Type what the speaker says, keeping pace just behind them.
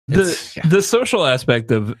The social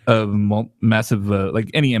aspect of massive like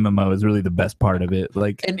any MMO is really the best part of it.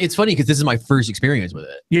 Like, and it's funny because this is my first experience with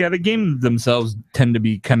it. Yeah, the games themselves tend to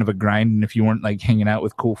be kind of a grind, and if you weren't like hanging out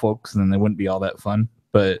with cool folks, then they wouldn't be all that fun.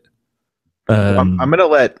 But I'm gonna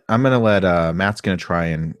let Matt's gonna try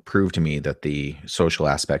and prove to me that the social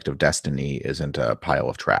aspect of Destiny isn't a pile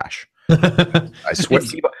of trash. I swear,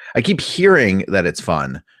 I keep hearing that it's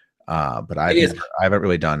fun, but I haven't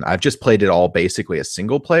really done. I've just played it all basically as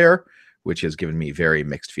single player, which has given me very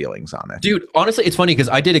mixed feelings on it. Dude, honestly, it's funny because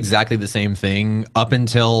I did exactly the same thing up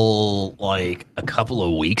until like a couple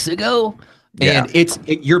of weeks ago. And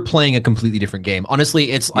you're playing a completely different game.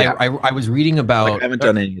 Honestly, it's I was reading about. Like, I haven't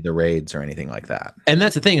done any of the raids or anything like that. And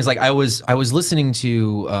that's the thing is like I was listening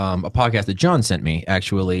to a podcast that John sent me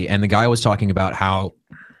actually, and the guy was talking about how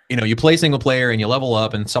you play single player and you level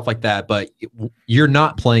up and stuff like that, but you're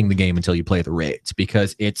not playing the game until you play the raids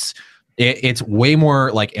because it's way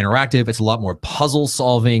more like interactive. It's a lot more puzzle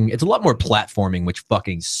solving. It's a lot more platforming, which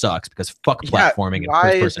fucking sucks because fuck platforming.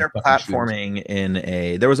 Why is there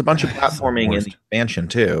platforming there was a bunch of platforming in the expansion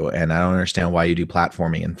too, and I don't understand why you do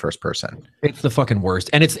platforming in first person. It's the fucking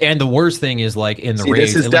worst. And the worst thing is like in the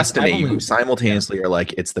raids. This is Destiny. You simultaneously are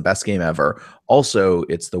like, it's the best game ever. Also,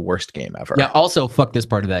 it's the worst game ever. Yeah. Also, fuck this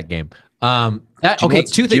part of that game. Do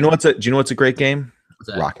you know what's a great game?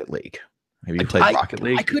 Rocket League. Have you played Rocket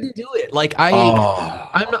League? I couldn't do it. Like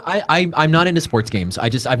I'm not into sports games.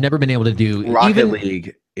 I've never been able to do Rocket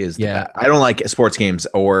League is the best. I don't like sports games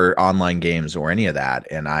or online games or any of that,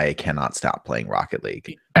 and I cannot stop playing Rocket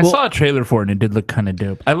League. I saw a trailer for it and it did look kind of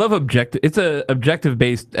dope. I love it's a objective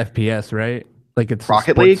based FPS, right? Like it's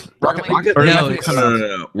Rocket League.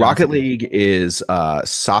 No. Rocket League is it's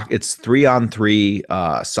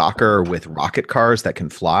 3-on-3 soccer with rocket cars that can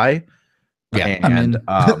fly. Yeah, and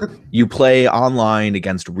you play online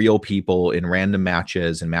against real people in random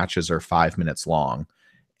matches, and matches are 5 minutes long,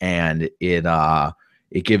 and it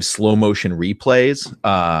gives slow motion replays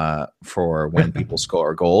for when people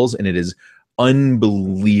score goals, and it is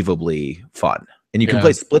unbelievably fun. And you can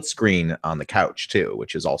play split screen on the couch too,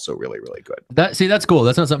 which is also really, really good. That's cool.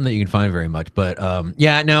 That's not something that you can find very much, but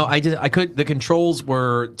the controls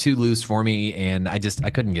were too loose for me, and I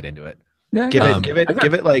couldn't get into it. Yeah, give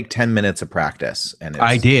it like 10 minutes of practice, and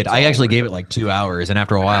I did. I actually gave it like 2 hours, and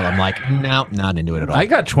after a while, I'm like, no, not into it at all. I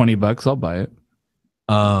got $20. I'll buy it.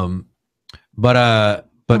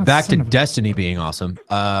 But back to Destiny being awesome.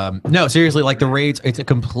 No, seriously, like the raids, it's a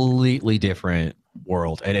completely different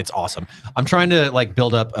world, and it's awesome. I'm trying to like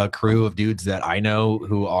build up a crew of dudes that I know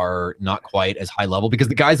who are not quite as high level, because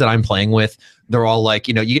the guys that I'm playing with, they're all like,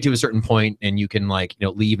 you get to a certain point and you can like,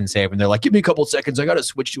 leave and save, and they're like, give me a couple seconds, I got to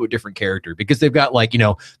switch to a different character, because they've got like,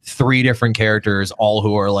 3 different characters, all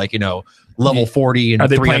who are like, level 40 and are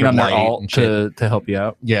they 300 playing on their light alt and shit. to help you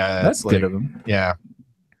out? Yeah, that's good of them. Yeah.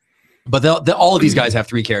 But all of these guys have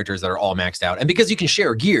 3 characters that are all maxed out, and because you can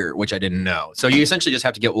share gear, which I didn't know, so you essentially just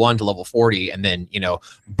have to get 1 to level 40, and then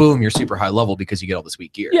boom, you're super high level because you get all the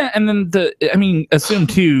sweet gear. Yeah, and then assume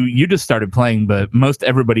too, you just started playing, but most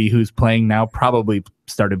everybody who's playing now probably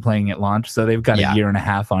started playing at launch, so they've got a year and a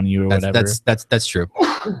half on you or whatever. That's true.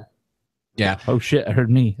 Yeah. Oh shit! I heard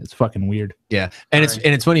me. It's fucking weird. Yeah, and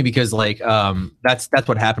it's funny because like that's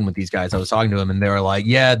what happened with these guys. I was talking to them, and they were like,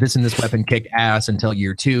 "Yeah, this and this weapon kicked ass until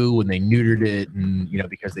year 2 when they neutered it, and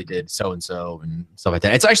because they did so and so and stuff like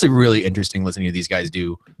that." It's actually really interesting listening to these guys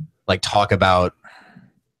talk about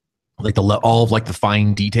like all of like the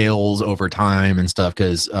fine details over time and stuff,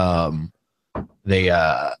 because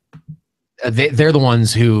they're the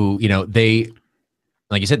ones who they,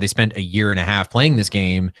 like you said, they spent a year and a half playing this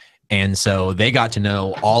game. And so they got to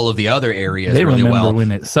know all of the other areas really well. They remember when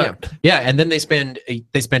it sucked. Yeah, and then they spent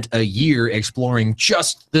a year exploring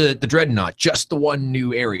just the Dreadnought, just the one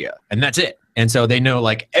new area, and that's it. And so they know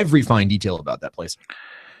like every fine detail about that place.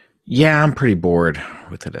 Yeah, I'm pretty bored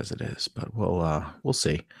with it as it is, but we'll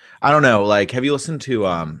see. I don't know. Like, have you listened to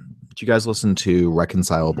did you guys listen to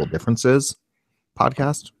Reconcilable Differences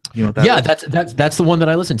podcast? You know what that is? That's the one that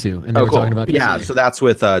I listened to, and they were cool. talking about. Yeah, so that's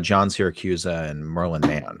with John Siracusa and Merlin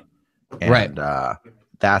Mann. And, right.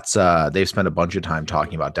 That's they've spent a bunch of time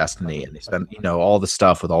talking about Destiny, and they spent all the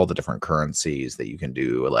stuff with all the different currencies that you can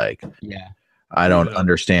do. Like, yeah, I don't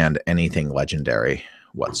understand anything legendary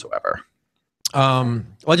whatsoever.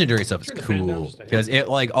 Legendary stuff is cool because it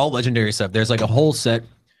like all legendary stuff. There's like a whole set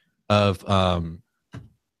of I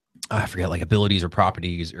forget, like abilities or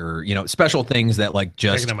properties or special things that like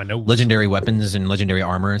just legendary weapons and legendary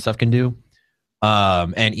armor and stuff can do.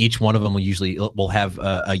 And each one of them will have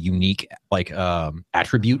a unique like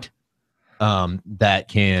attribute that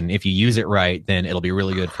can, if you use it right, then it'll be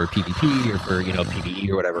really good for PvP or for PvE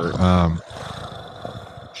or whatever.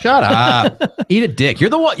 Shut up. Eat a dick. You're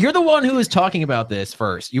the one who was talking about this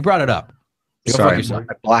first. You brought it up. Sorry, I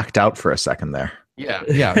blacked out for a second there.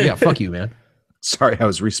 Yeah. Fuck you, man. Sorry, I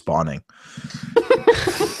was respawning.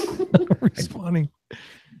 Respawning.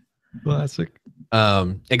 Classic.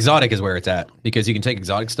 Exotic is where it's at, because you can take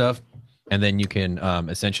exotic stuff and then you can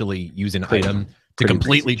essentially use an item to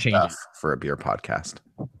completely change it. For a beer podcast.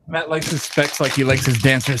 Matt likes his specs like he likes his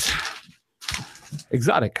dancers.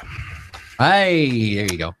 Exotic. Hey, there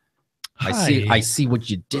you go. I see what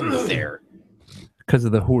you did there. Because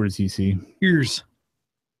of the whores you see. Ears.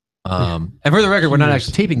 And for the record, we're not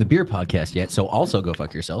actually taping the beer podcast yet, so also go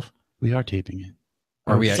fuck yourself. We are taping it.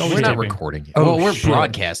 Are we? We're not recording it. Oh, well, we're shit.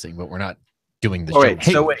 broadcasting, but we're not doing the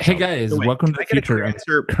show. Hey guys, welcome to the future. I'm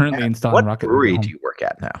currently installing What brewery do you work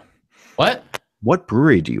at now? What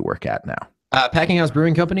brewery do you work at now? Packing House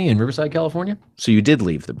Brewing Company in Riverside, California. So you did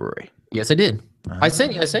leave the brewery? Yes, I did. I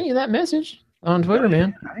sent you that message on Twitter,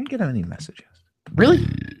 man. I didn't get any messages. Really?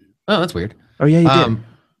 Oh, that's weird. Oh yeah, you did.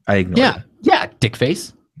 I ignored it. Yeah, dick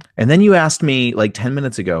face. And then you asked me like 10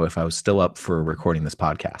 minutes ago if I was still up for recording this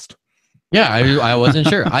podcast. Yeah, I wasn't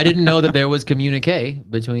sure. I didn't know that there was communique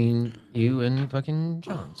between you and fucking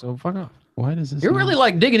John. So fuck off. Why does this? You're really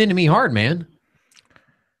like digging into me hard, man.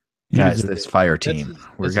 Guys, this fire team,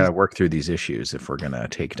 we're going to work through these issues if we're going to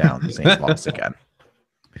take down the same boss again.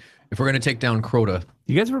 If we're going to take down Crota.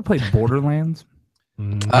 You guys ever played Borderlands?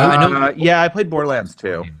 Yeah, I played Borderlands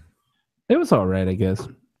too. It was all right, I guess.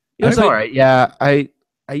 It was all right. Yeah, I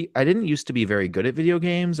didn't used to be very good at video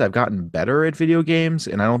games. I've gotten better at video games,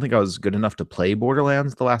 and I don't think I was good enough to play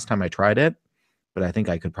Borderlands the last time I tried it, but I think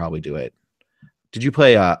I could probably do it. Did you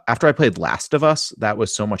play, after I played Last of Us, that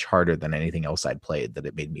was so much harder than anything else I'd played that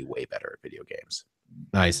it made me way better at video games.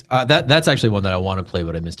 Nice. That's actually one that I want to play,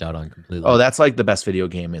 but I missed out on completely. Oh, that's like the best video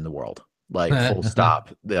game in the world. Like full stop.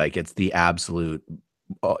 Like it's the absolute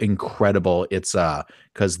incredible. It's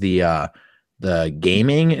because the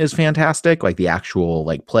gaming is fantastic. Like the actual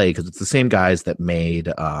like play, because it's the same guys that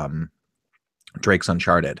made Drake's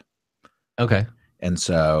Uncharted. Okay. And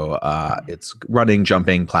so it's running,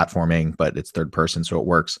 jumping, platforming, but it's third person, so it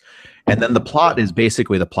works. And then the plot is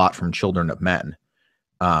basically the plot from Children of Men.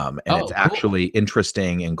 And it's actually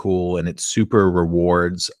interesting and cool, and it super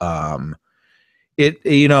rewards. It's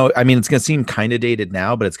going to seem kind of dated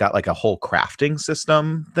now, but it's got like a whole crafting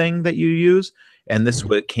system thing that you use. And this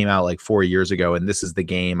came out like 4 years ago, and this is the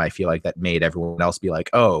game I feel like that made everyone else be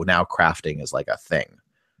like, oh, now crafting is like a thing.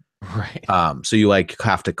 Right. So you like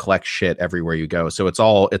have to collect shit everywhere you go. So it's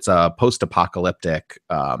a post-apocalyptic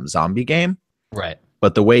zombie game. Right.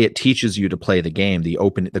 But the way it teaches you to play the game, the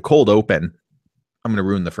cold open, I'm going to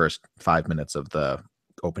ruin the first 5 minutes of the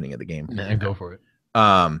opening of the game. Nah, go for it.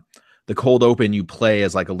 The cold open, you play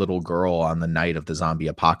as like a little girl on the night of the zombie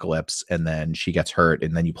apocalypse, and then she gets hurt,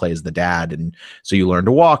 and then you play as the dad, and so you learn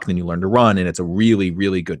to walk, then you learn to run, and it's a really,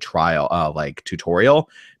 really good like tutorial,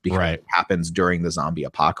 because it happens during the zombie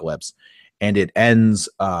apocalypse, and it ends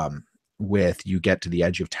with you get to the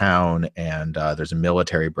edge of town, and there's a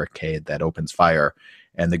military barricade that opens fire,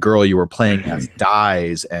 and the girl you were playing as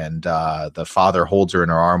dies, and the father holds her in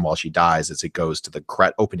her arm while she dies as it goes to the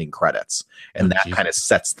opening credits, and that kind of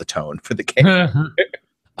sets the tone for the game.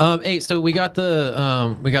 Hey, so we got the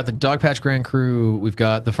Dogpatch Grand Cru, we've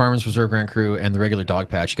got the Farmers Reserve Grand Cru, and the regular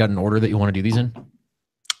Dogpatch. You got an order that you want to do these in?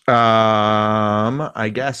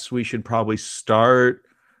 I guess we should probably start.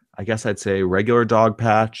 I guess I'd say regular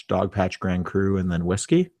Dogpatch Grand Cru, and then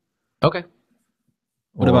whiskey. Okay.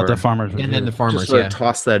 What about the Farmers? And then the Farmers, just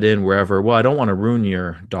toss that in wherever. Well, I don't want to ruin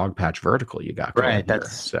your Dogpatch vertical you got. Right.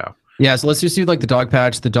 So let's just do like the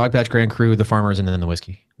Dogpatch Grand Cru, the Farmers, and then the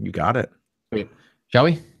whiskey. You got it. Shall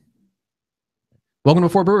we? Welcome to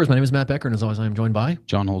Four Brewers. My name is Matt Becker, and as always, I am joined by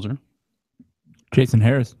John Holzer, Jason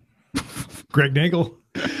Harris, Greg Nagel.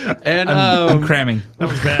 And I'm cramming. That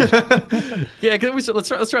was bad. Yeah, let's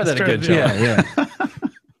try that again. Yeah.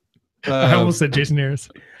 I almost said Jason Harris.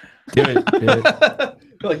 Do it.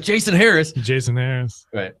 Like Jason Harris. Jason Harris.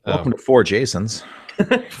 Right. Welcome to Four Jasons.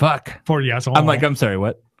 Fuck. I'm sorry,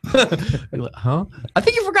 what? Huh? I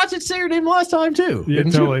think you forgot to say your name last time too. Yeah,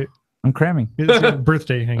 totally. I'm cramming. It's a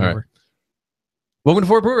birthday hangover. Right. Welcome to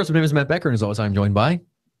Four Brewers. My name is Matt Becker, and as always, I'm joined by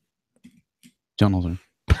John Holzer,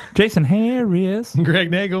 Jason Harris,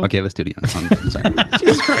 Greg Nagel. Okay, let's do it again. I'm sorry.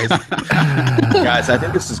 Jesus Christ. Guys, I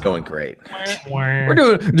think this is going great. We're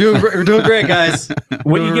doing great, guys.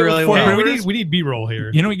 What do you get really with Four well. Brewers? We need B-roll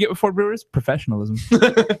here. You know what you get with Four Brewers? Professionalism.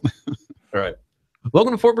 All right.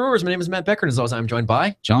 Welcome to Fort Brewers. My name is Matt Becker, and as always, I'm joined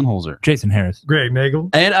by John Holzer. Jason Harris. Greg Nagel.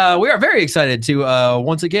 And we are very excited to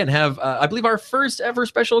once again have, I believe, our first ever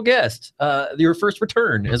special guest, your first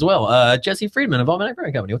return as well, Jesse Friedman of Almanac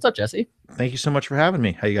Brewing Company. What's up, Jesse? Thank you so much for having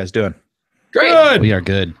me. How you guys doing? Great. Good. We are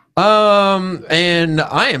good. And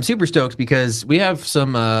I am super stoked because we have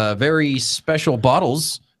some very special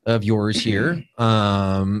bottles of yours here.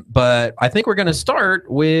 But I think we're going to start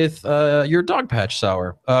with your Dog Patch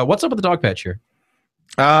Sour. What's up with the Dog Patch here?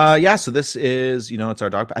 Yeah, so this is, it's our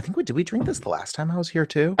dog. I think did we drink this the last time I was here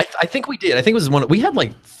too? I think we did. I think it was we had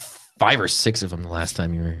like 5 or 6 of them the last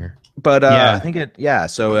time you were here. But yeah. I think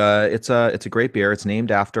so it's a great beer. It's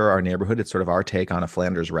named after our neighborhood. It's sort of our take on a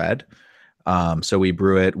Flanders Red. So we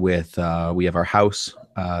brew it with we have our house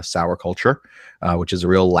sour culture, which is a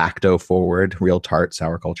real lacto forward, real tart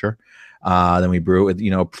sour culture. Then we brew it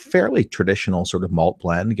with, fairly traditional sort of malt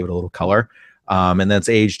blend, give it a little color. And then it's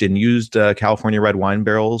aged in used California red wine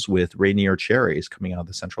barrels with Rainier cherries coming out of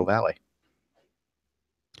the Central Valley.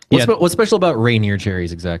 What's special about Rainier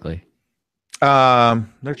cherries exactly?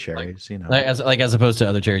 They're cherries, as opposed to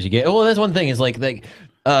other cherries you get. Well, that's one thing is like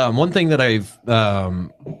one thing that I've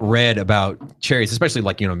read about cherries, especially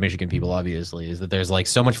Michigan people, obviously, is that there's like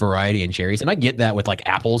so much variety in cherries, and I get that with like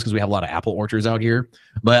apples because we have a lot of apple orchards out here.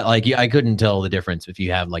 But I couldn't tell the difference if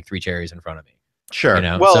you have like 3 cherries in front of me. Sure.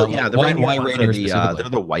 Well, so, yeah, the Rainier ones Rainier they're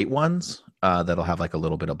the white ones that'll have like a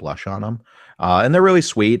little bit of blush on them, and they're really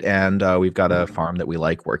sweet. And we've got a farm that we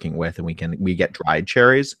like working with, and we get dried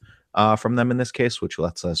cherries from them in this case, which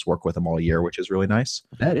lets us work with them all year, which is really nice.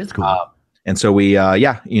 That is cool. And so we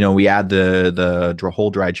we add the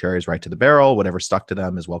whole dried cherries right to the barrel. Whatever stuck to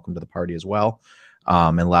them is welcome to the party as well,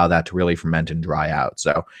 and allow that to really ferment and dry out.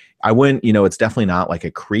 So I wouldn't, it's definitely not like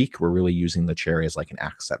a creek. We're really using the cherry as like an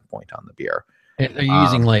accent point on the beer. Are you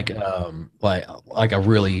using like a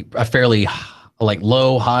fairly like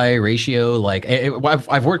low high ratio?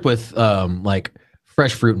 I've worked with like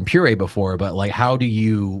fresh fruit and puree before, but like how do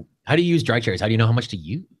you use dry cherries? How do you know how much to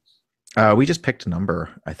use? We just picked a number,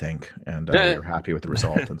 I think, and we were happy with the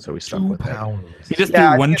result, and so we stuck with it. He just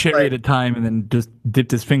threw one cherry at a time and then just dipped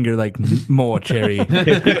his finger like more cherry,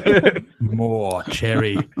 more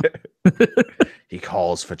cherry. He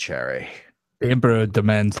calls for cherry. The emperor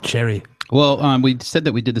demands cherry. Well, we said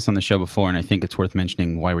that we did this on the show before, and I think it's worth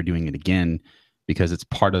mentioning why we're doing it again, because it's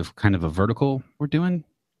part of kind of a vertical we're doing.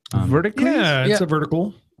 Vertical? Yeah, it's a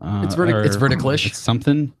vertical. It's verticalish. It's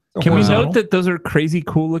something. Can we note that those are crazy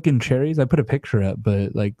cool looking cherries? I put a picture up,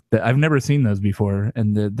 but I've never seen those before,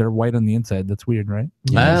 and they're white on the inside. That's weird, right?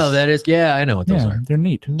 Yes. Oh, that is. Yeah, I know what those are. They're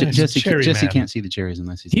neat. Jesse can't see the cherries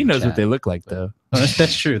unless he knows what they look like, though.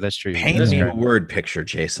 That's true. That's true. Paint me a word picture,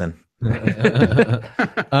 Jason. But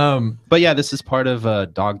yeah, this is part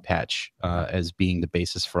of Dog Patch as being the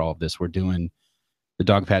basis for all of this. We're doing the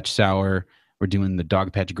Dog Patch Sour, we're doing the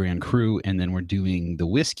Dog Patch Grand Cru, and then we're doing the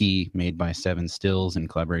whiskey made by 7 Stills in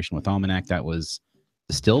collaboration with Almanac. That was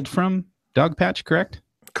distilled from Dog Patch, correct?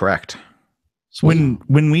 Correct. When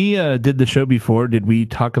we did the show before, did we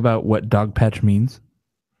talk about what Dog Patch means?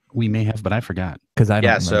 We may have, but I forgot. Because I don't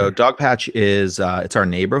remember. So Dog Patch is it's our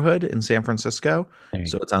neighborhood in San Francisco.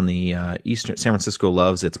 So it's on the eastern. San Francisco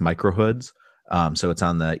loves its microhoods. So it's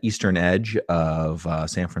on the eastern edge of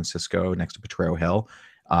San Francisco, next to Potrero Hill.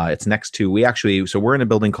 It's next to we're in a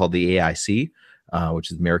building called the AIC,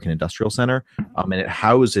 which is the American Industrial Center, and it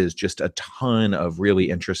houses just a ton of really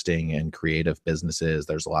interesting and creative businesses.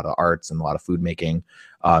 There's a lot of arts and a lot of food making.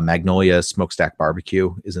 Magnolia Smokestack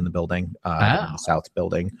Barbecue is in the building, in the south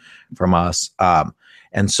building from us.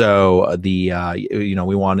 And so we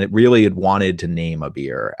had wanted to name a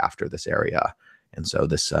beer after this area. And so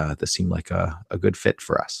this seemed like a good fit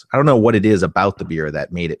for us. I don't know what it is about the beer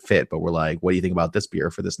that made it fit, but we're like, what do you think about this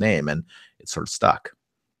beer for this name? And it sort of stuck.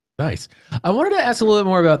 Nice. I wanted to ask a little bit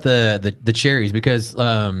more about the cherries because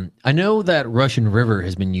I know that Russian River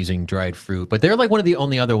has been using dried fruit, but they're like one of the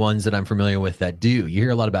only other ones that I'm familiar with that do. You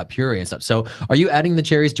hear a lot about puree and stuff. So are you adding the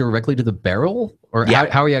cherries directly to the barrel, or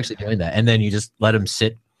how are you actually doing that? And then you just let them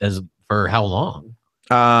sit for how long?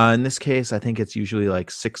 In this case, I think it's usually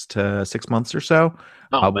like 6 months or so.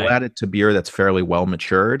 We'll add it to beer that's fairly well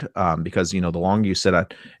matured because, the longer you sit on,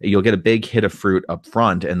 you'll get a big hit of fruit up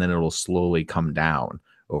front and then it'll slowly come down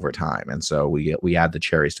over time. And so we add the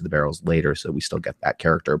cherries to the barrels later so we still get that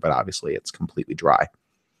character, but obviously it's completely dry.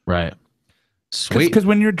 Right. Sweet. Because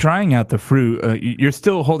when you're drying out the fruit, you're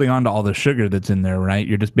still holding on to all the sugar that's in there, right?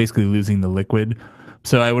 You're just basically losing the liquid.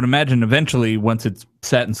 So I would imagine eventually, once it's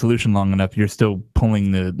sat in solution long enough, you're still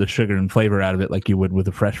pulling the sugar and flavor out of it like you would with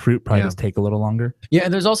a fresh fruit. Probably just take a little longer. Yeah,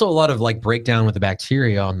 and there's also a lot of like breakdown with the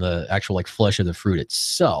bacteria on the actual like flesh of the fruit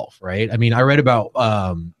itself, right? I mean, I read about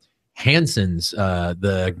Hansen's,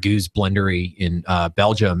 the Goose Blendery in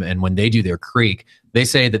Belgium, and when they do their creek, they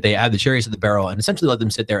say that they add the cherries to the barrel and essentially let them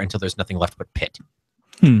sit there until there's nothing left but pit.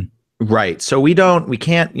 Right. So we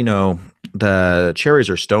can't, the cherries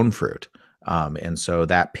are stone fruit. And so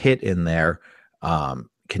that pit in there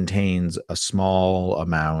contains a small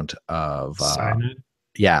amount of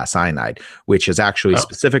cyanide, which is actually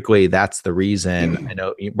specifically, that's the reason I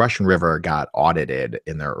know Russian River got audited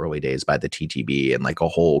in their early days by the TTB in like a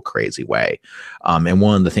whole crazy way. And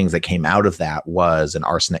one of the things that came out of that was an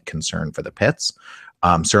arsenic concern for the pits.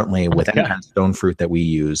 Certainly with any kind of stone fruit that we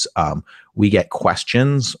use, we get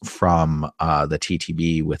questions from the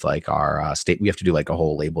TTB with like our state. We have to do like a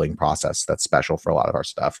whole labeling process that's special for a lot of our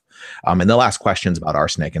stuff. And they'll ask questions about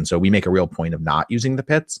arsenic. And so we make a real point of not using the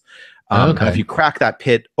pits. If you crack that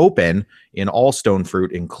pit open in all stone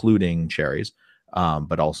fruit, including cherries,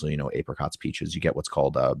 but also, apricots, peaches, you get what's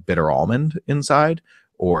called a bitter almond inside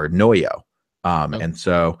or noyo. And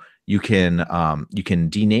so you can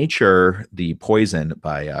denature the poison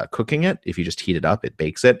by cooking it. If you just heat it up, it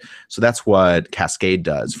bakes it. So that's what Cascade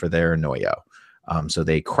does for their noyo. So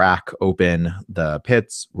they crack open the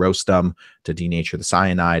pits, roast them to denature the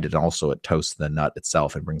cyanide, and also it toasts the nut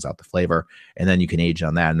itself and brings out the flavor. And then you can age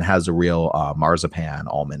on that, and it has a real marzipan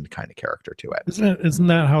almond kind of character to it. Isn't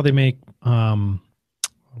that how they make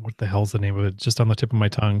what the hell's the name of it? Just on the tip of my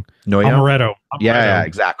tongue. Noyo? Amaretto. Yeah,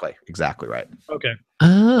 exactly right. Okay.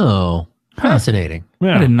 Oh, fascinating.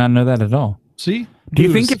 Yeah. I did not know that at all. See? Do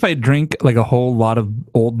you think if I drink like a whole lot of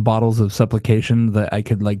old bottles of supplication that I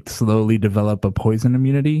could like slowly develop a poison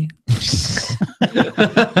immunity? I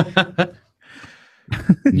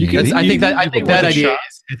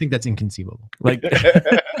think that's inconceivable. Like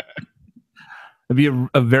I'd be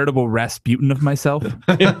a veritable Rasputin of myself.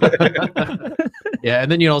 Yeah,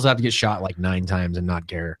 and then you also have to get shot like 9 times and not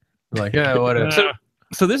care. Like, yeah, whatever.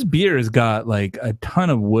 So this beer has got like a ton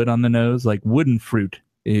of wood on the nose, like wooden fruit.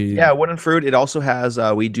 Yeah, wooden fruit. It also has,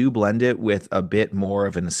 we do blend it with a bit more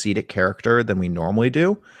of an acetic character than we normally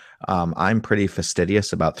do. I'm pretty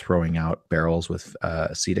fastidious about throwing out barrels with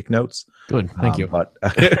acetic notes. Good, thank you. But I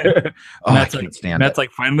can't stand it. That's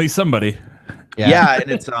like finally somebody. Yeah,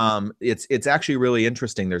 and it's actually really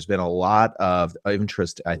interesting. There's been a lot of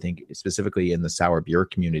interest, I think, specifically in the sour beer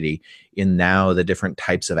community, in now the different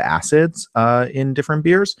types of acids in different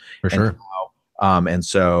beers. For sure. And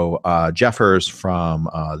so Jeffers from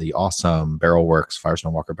the awesome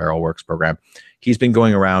Firestone Walker Barrel Works program, he's been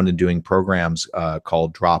going around and doing programs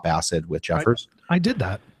called Drop Acid with Jeffers. I did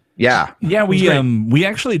that. Yeah. We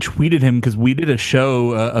actually tweeted him because we did a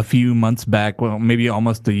show a few months back, well, maybe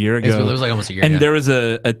almost a year ago. It was like almost a year. And there was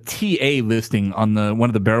a TA listing on one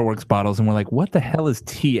of the Barrelworks bottles, and we're like, "What the hell is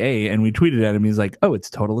TA?" And we tweeted at him. He's like, "Oh, it's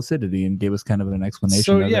total acidity," and gave us kind of an explanation.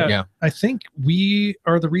 So of it. I think we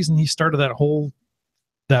are the reason he started that whole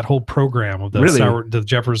program of the the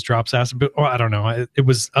Jeffers Drops Acid. But I don't know. It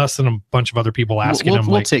was us and a bunch of other people asking him.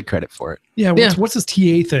 We'll take credit for it. Yeah. What's this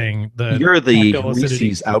TA thing? You're the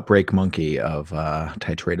Reese's outbreak monkey of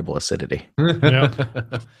titratable acidity. Yeah.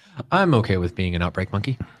 I'm okay with being an outbreak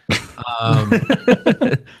monkey.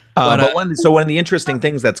 But one of the interesting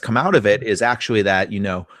things that's come out of it is actually that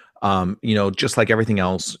just like everything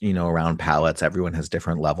else, around palates, everyone has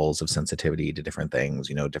different levels of sensitivity to different things.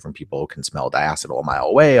 Different people can smell diacetyl a mile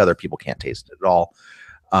away. Other people can't taste it at all.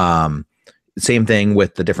 Same thing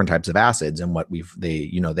with the different types of acids. And what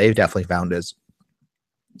they've definitely found is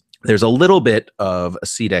there's a little bit of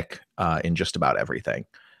acetic in just about everything,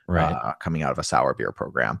 right? Coming out of a sour beer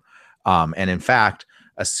program. And in fact,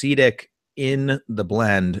 acetic in the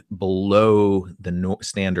blend below the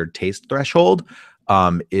standard taste threshold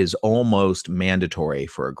is almost mandatory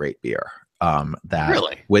for a great beer.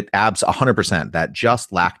 With abs 100%, that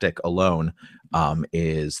just lactic alone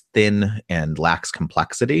is thin and lacks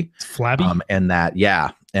complexity. It's flabby.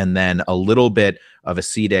 And then a little bit of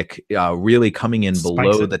acetic really coming in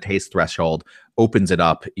below the taste threshold opens it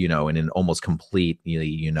up, in an almost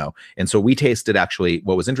completely, And so we tasted, actually,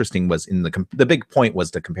 what was interesting was the big point was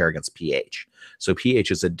to compare against pH. So pH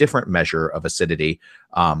is a different measure of acidity,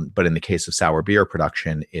 but in the case of sour beer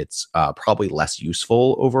production, it's probably less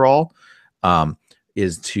useful overall.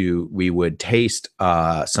 We would taste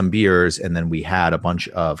some beers, and then we had a bunch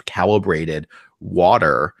of calibrated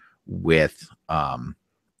water with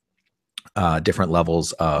different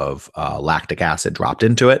levels of lactic acid dropped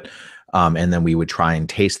into it. and then we would try and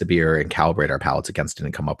taste the beer and calibrate our palates against it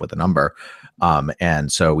and come up with a number.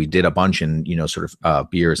 And so we did a bunch in, sort of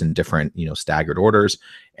beers in different, staggered orders.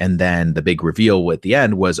 And then the big reveal at the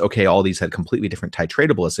end was, okay, all these had completely different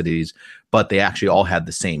titratable acidities, but they actually all had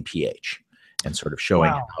the same pH, and sort of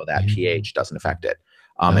showing how that pH doesn't affect it.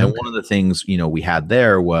 And one of the things, we had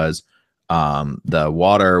there was the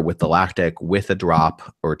water with the lactic with a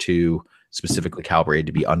drop or two specifically calibrated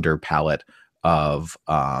to be under palate of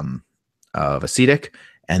acetic,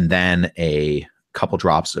 and then a couple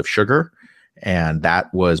drops of sugar. And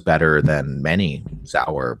that was better than many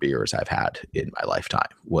sour beers I've had in my lifetime.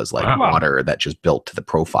 Was like water that just built to the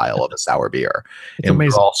profile of a sour beer. It's and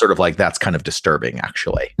amazing. We're all sort of like, that's kind of disturbing,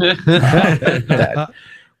 actually.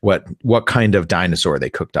 What kind of dinosaur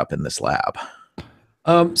they cooked up in this lab?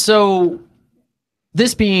 So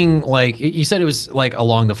this being like, you said it was like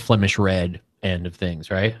along the Flemish red end of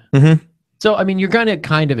things, right? Mm-hmm. So, I mean, you're going to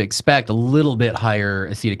kind of expect a little bit higher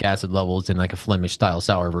acetic acid levels in like a Flemish style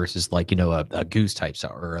sour versus like, a goose type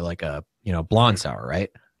sour or like a, blonde sour, right?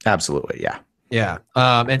 Absolutely. Yeah. Yeah.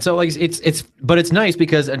 And so like but it's nice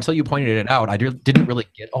because until you pointed it out, I didn't really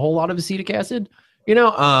get a whole lot of acetic acid,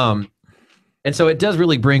 and so it does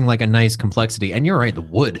really bring like a nice complexity. And you're right, the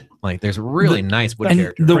wood, like there's really nice wood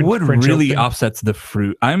character. The wood really offsets the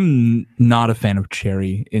fruit. I'm not a fan of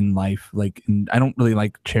cherry in life. Like, I don't really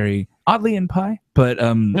like cherry, oddly, in pie, but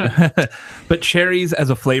but cherries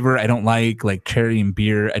as a flavor, I don't like. Like cherry in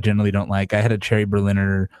beer, I generally don't like. I had a cherry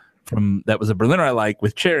Berliner that was a Berliner I like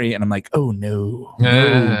with cherry, and I'm like, oh no,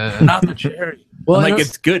 not the cherry. Well, like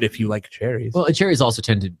it's good if you like cherries. Well, cherries also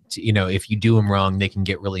tend to, if you do them wrong, they can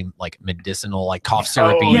get really like medicinal, like cough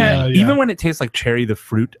syrupy. Oh, yeah. Even when it tastes like cherry, the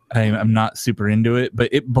fruit, I'm not super into it, but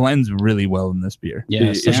it blends really well in this beer. Yeah,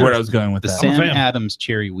 is where I was going with the that. Sam Adams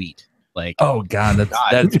cherry wheat. Like, oh god,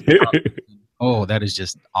 that's oh, that is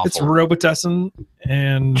just awful. It's Robitussin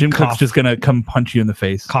and Jim Cook's just gonna come punch you in the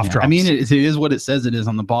face. Cough drops. I mean, it is what it says it is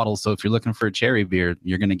on the bottle. So if you're looking for a cherry beer,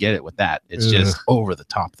 you're gonna get it with that. It's just over the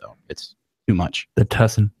top, though. It's too much. The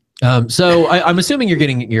Tussin. So I'm assuming you're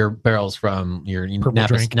getting your barrels from your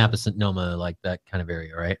Napa Sonoma, like that kind of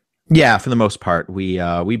area, right? Yeah, for the most part, we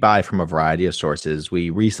buy from a variety of sources. We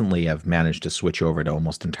recently have managed to switch over to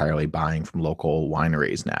almost entirely buying from local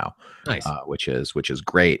wineries now, nice. Which is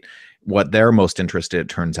great. What they're most interested, it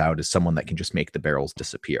turns out, is someone that can just make the barrels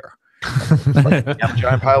disappear. Like, we have a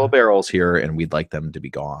giant pile of barrels here, and we'd like them to be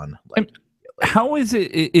gone. How is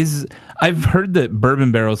it? I've heard that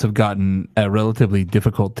bourbon barrels have gotten relatively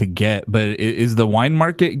difficult to get, but is the wine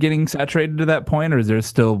market getting saturated to that point, or is there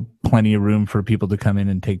still plenty of room for people to come in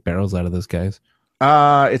and take barrels out of those guys?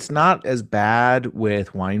 It's not as bad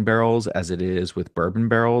with wine barrels as it is with bourbon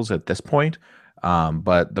barrels at this point.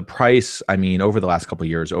 But the price, I mean, over the last couple of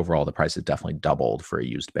years, overall, the price has definitely doubled for a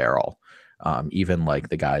used barrel. Even like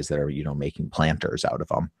the guys that are, making planters out of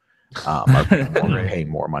them are paying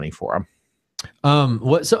more money for them.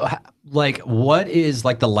 What is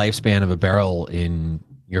like the lifespan of a barrel in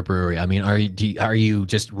your brewery? I mean, are you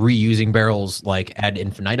just reusing barrels like ad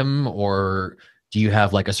infinitum, or do you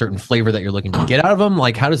have like a certain flavor that you're looking to get out of them?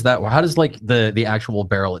 Like, how does like the actual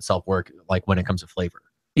barrel itself work? Like when it comes to flavor?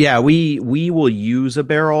 Yeah, we will use a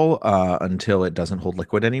barrel until it doesn't hold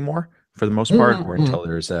liquid anymore, for the most part, or until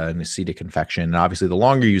there's an acetic infection. And obviously, the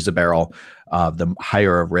longer you use a barrel, the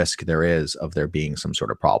higher of risk there is of there being some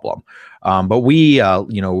sort of problem. But we,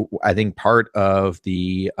 I think part of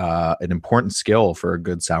an important skill for a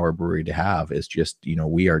good sour brewery to have is just,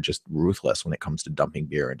 we are just ruthless when it comes to dumping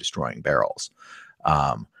beer and destroying barrels.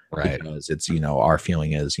 Right. Because it's, our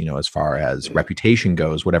feeling is, as far as reputation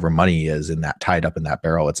goes, whatever money is in that tied up in that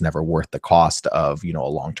barrel, it's never worth the cost of, a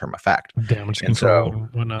long-term effect. Damage control.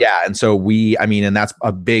 And so and that's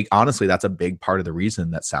honestly, that's a big part of the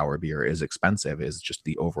reason that sour beer is expensive, is just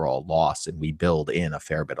the overall loss. And we build in a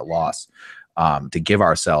fair bit of loss to give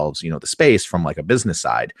ourselves, the space from like a business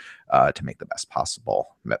side to make the best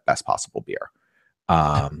possible beer.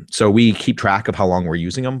 So we keep track of how long we're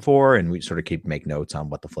using them for, and we sort of make notes on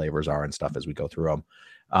what the flavors are and stuff as we go through them.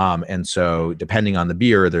 And so depending on the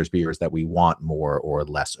beer, there's beers that we want more or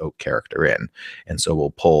less oak character in. And so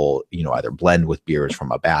we'll pull, either blend with beers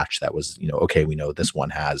from a batch that was, okay, we know this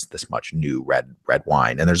one has this much new red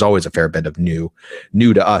wine. And there's always a fair bit of new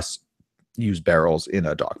to us used barrels in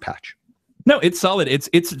a dog patch. No, it's solid. It's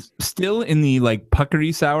still in the like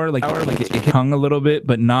puckery sour, like it hung a little bit,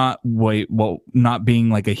 but not being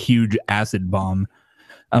like a huge acid bomb.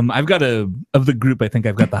 I've got of the group, I think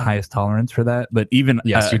I've got the highest tolerance for that. But even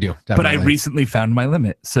yes, you do. Definitely. But I recently found my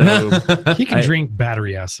limit, so he can drink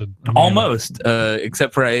battery acid almost,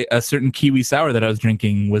 except for a certain kiwi sour that I was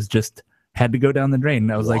drinking was just had to go down the drain.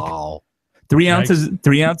 And I was like, Wow. 3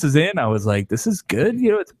 ounces in, I was like, this is good.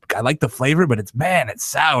 You know, I like the flavor, but it's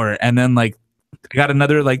sour. And then like I got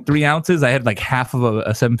another like 3 ounces. I had like half of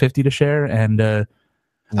a 750 to share, and I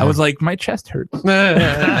was like, my chest hurts.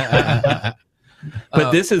 But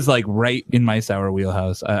this is like right in my sour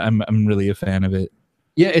wheelhouse. I'm really a fan of it.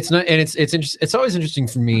 Yeah, it's not, and it's always interesting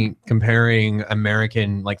for me comparing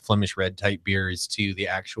American like Flemish red type beers to the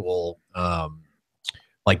actual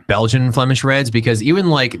like Belgian Flemish reds, because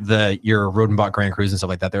even like your Rodenbach Grand Crus and stuff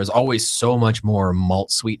like that, there's always so much more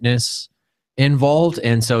malt sweetness involved,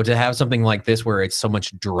 and so to have something like this where it's so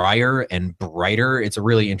much drier and brighter, it's a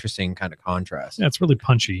really interesting kind of contrast. Yeah, it's really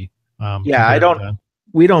punchy.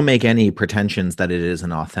 We don't make any pretensions that it is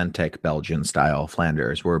an authentic Belgian style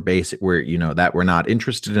Flanders. We're not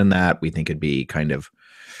interested in that. We think it'd be kind of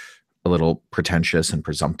a little pretentious and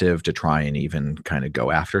presumptive to try and even kind of go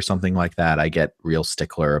after something like that. I get real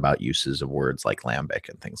stickler about uses of words like lambic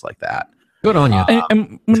and things like that. Good on you.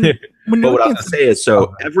 But what I was going to say is,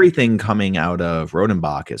 everything coming out of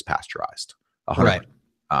Rodenbach is pasteurized. 100%. Right.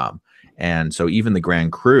 And so even the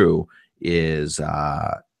Grand Cru is,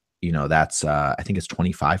 that's, I think it's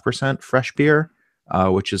 25% fresh beer,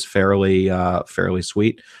 which is fairly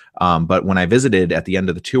sweet. But when I visited at the end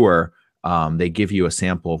of the tour, they give you a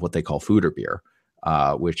sample of what they call foeder beer,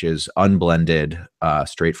 which is unblended,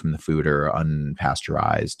 straight from the foeder,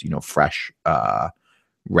 unpasteurized, fresh,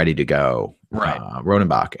 ready to go, right?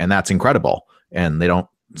 Rodenbach, and that's incredible. And they don't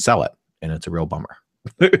sell it, and it's a real bummer.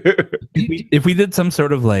 If we did some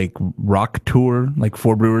sort of like rock tour, like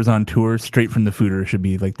 4 Brewers on tour, straight from the foeder should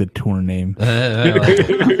be like the tour name.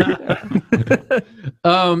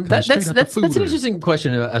 That's an interesting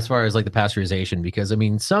question as far as like the pasteurization, because I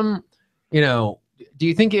mean, do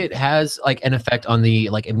you think it has like an effect on the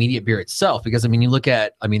like immediate beer itself? Because I mean, you look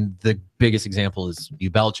at, the biggest example is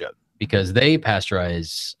New Belgium, because they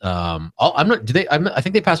pasteurize I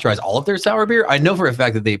think they pasteurize all of their sour beer. I know for a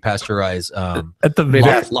fact that they pasteurize at the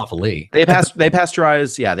La Folie. They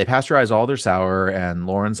pasteurize all their sour, and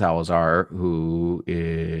Lauren Salazar, who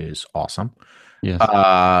is awesome. Yes.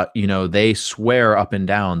 They swear up and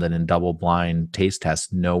down that in double blind taste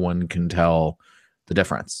tests no one can tell the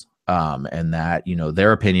difference. And that,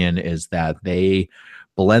 their opinion is that they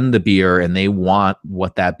blend the beer and they want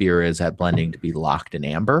what that beer is at blending to be locked in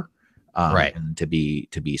amber. Right, and to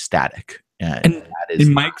be static, and that is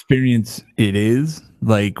in my experience, it is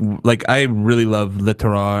like I really love Le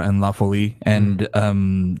Terroir and La Folie, and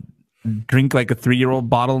drink like a 3-year-old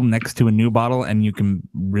bottle next to a new bottle, and you can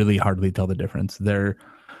really hardly tell the difference.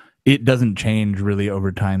 It doesn't change really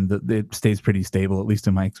over time. It stays pretty stable, at least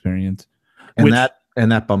in my experience.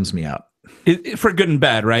 And that bums me out. For good and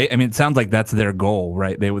bad, right? I mean, it sounds like that's their goal,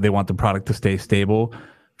 right? They want the product to stay stable.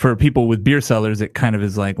 For people with beer cellars, it kind of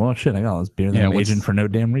is like, well, shit, I got all this beer that I'm aging for no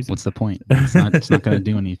damn reason. What's the point? It's not going to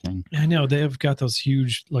do anything. I know they've got those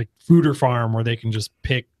huge like foeder farm where they can just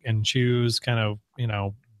pick and choose kind of,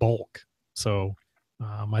 bulk. So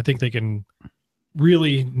I think they can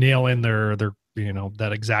really nail in their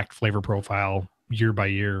that exact flavor profile year by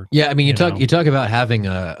year. Yeah, I mean, you talk about having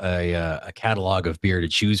a catalog of beer to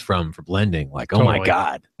choose from for blending. Like, oh my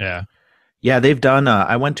God. Yeah, they've done.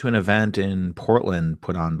 I went to an event in Portland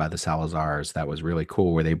put on by the Salazars that was really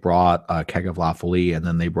cool, where they brought a keg of La Folie, and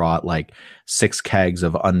then they brought like 6 kegs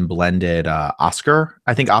of unblended Oscar.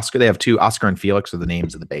 I think Oscar. They have 2. Oscar and Felix are the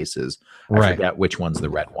names of the bases. I forget which one's the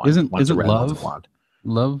red one. Isn't red,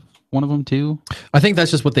 Love one of them too? I think that's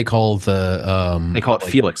just what they call the. They call it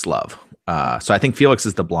Felix Love. So I think Felix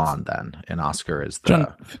is the blonde then, and Oscar is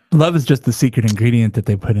the... Love is just the secret ingredient that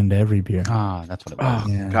they put into every beer. That's what it was. Oh,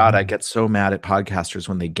 yeah. God, I get so mad at podcasters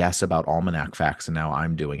when they guess about Almanac facts, and now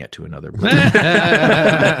I'm doing it to another brewery.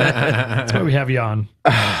 That's why we have you on.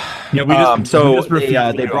 They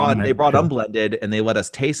brought unblended, and they let us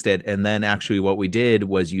taste it, and then actually what we did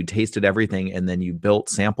was you tasted everything, and then you built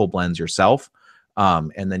sample blends yourself.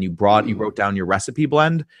 And then you wrote down your recipe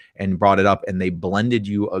blend and brought it up, and they blended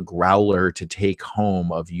you a growler to take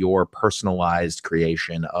home of your personalized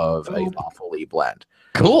creation of a La Folie blend.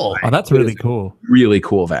 Cool. Oh, that's really cool. Really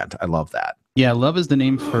cool event. I love that. Yeah, Love is the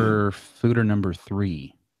name for foeder number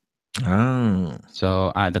 3. Oh,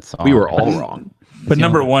 so that's all. We were all wrong, but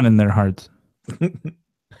number 1 in their hearts.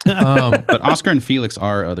 But Oscar and Felix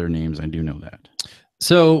are other names. I do know that.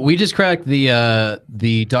 So we just cracked the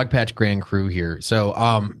Dogpatch Grand Cru here. So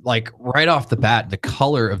like right off the bat, the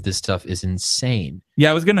color of this stuff is insane. Yeah,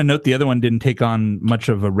 I was going to note the other one didn't take on much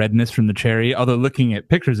of a redness from the cherry, although looking at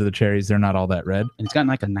pictures of the cherries, they're not all that red. And it's got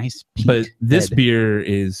like a nice pink But this head. beer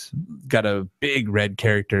is got a big red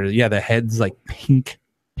character. Yeah, the head's like pink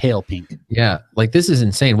pale pink. Yeah, like this is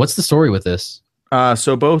insane. What's the story with this?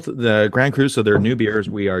 So both the Grand Cru, so they're new beers.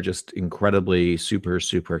 We are just incredibly super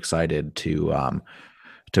excited to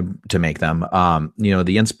make them.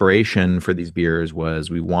 The inspiration for these beers was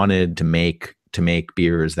we wanted to make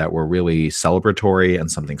beers that were really celebratory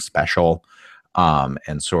and something special,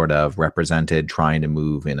 and sort of represented trying to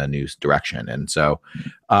move in a new direction. And so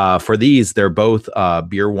for these, they're both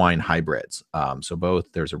beer wine hybrids. So both,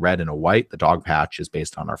 there's a red and a white. The Dog Patch is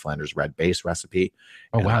based on our Flanders Red base recipe.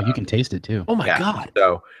 Oh, wow. You can taste it too. Oh my God.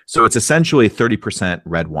 So it's essentially 30%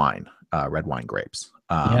 red wine grapes.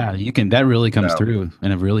 Yeah, you can. That really comes through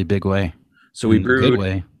in a really big way. So we brewed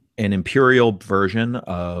way. an imperial version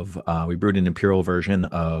of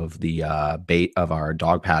the bait of our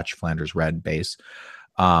Dog Patch Flanders Red base,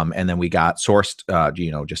 and then we got sourced,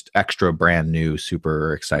 just extra brand new,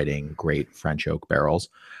 super exciting, great French oak barrels,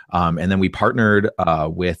 and then we partnered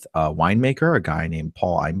with a winemaker, a guy named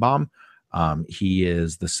Paul Einbaum. He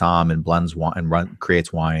is the somm and blends wine and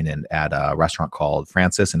creates wine and at a restaurant called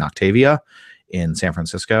Francis and Octavia in San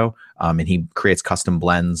Francisco. And he creates custom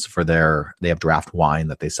blends for they have draft wine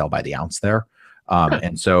that they sell by the ounce there.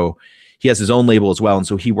 And so he has his own label as well. And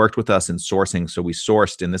so he worked with us in sourcing. So we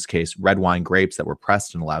sourced, in this case, red wine grapes that were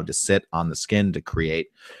pressed and allowed to sit on the skin to create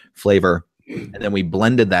flavor. And then we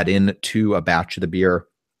blended that into a batch of the beer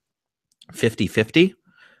 50-50.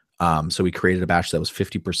 So we created a batch that was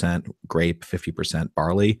 50% grape, 50%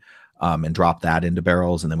 barley, and dropped that into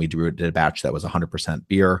barrels. And then we did a batch that was 100%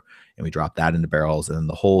 beer, and we dropped that into barrels. And then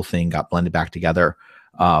the whole thing got blended back together.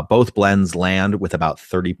 Both blends land with about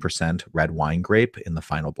 30% red wine grape in the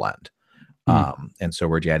final blend. And so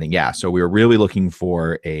we're adding, so we were really looking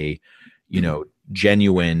for a,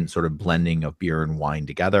 genuine sort of blending of beer and wine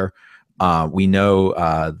together. We know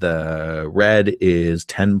the red is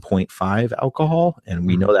 10.5 alcohol, and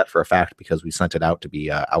we know that for a fact because we sent it out to be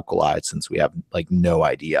alkalized, since we have no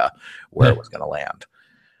idea where it was going to land.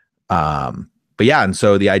 But yeah, and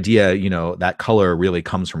so the idea, that color really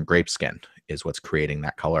comes from grape skin is what's creating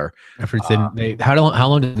that color. How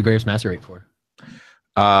long did the grapes macerate for?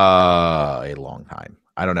 A long time.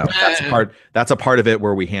 I don't know. That's a part of it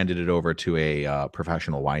where we handed it over to a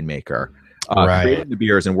professional winemaker. Creating the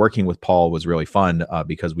beers and working with Paul was really fun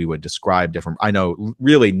because we would describe different. I know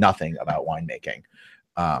really nothing about winemaking.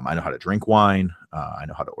 I know how to drink wine. I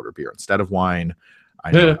know how to order beer instead of wine.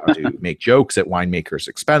 I know how to make jokes at winemakers'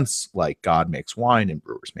 expense, like God makes wine and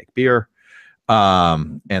brewers make beer.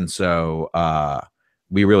 And so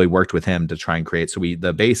we really worked with him to try and create. So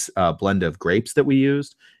the base blend of grapes that we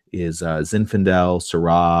used is Zinfandel,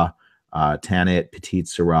 Syrah, Tanit, Petit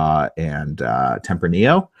Syrah, and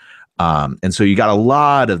Tempranillo. And so you got a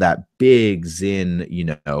lot of that big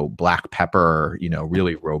Zin, black pepper,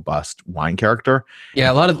 really robust wine character.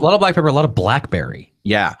 Yeah, a lot of black pepper, a lot of blackberry.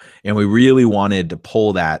 Yeah, and we really wanted to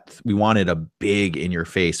pull that. We wanted a big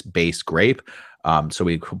in-your-face base grape, so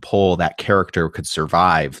we could pull that character, could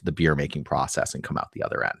survive the beer making process and come out the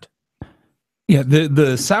other end. Yeah,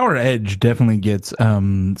 the sour edge definitely gets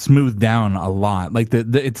smoothed down a lot. Like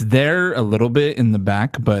it's there a little bit in the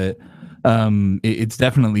back, but it's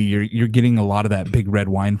definitely you're getting a lot of that big red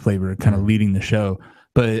wine flavor kind of leading the show.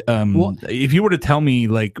 But if you were to tell me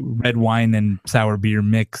like red wine and sour beer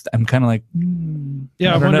mixed, I'm kind of like,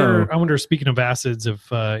 I wonder. Speaking of acids,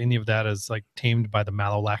 if any of that is like tamed by the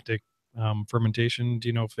malolactic fermentation. Do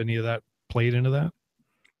you know if any of that played into that?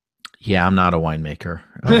 Yeah, I'm not a winemaker.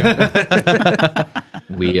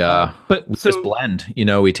 We just blend.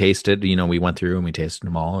 We tasted. We went through and we tasted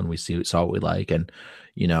them all, and we saw what we like, and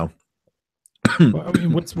Well, I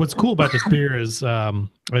mean, what's cool about this beer is on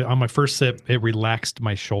my first sip, it relaxed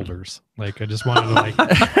my shoulders. Like I just wanted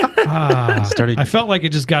to I felt like it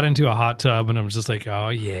just got into a hot tub, and I was just like, oh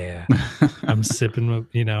yeah, I'm sipping.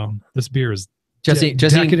 This beer is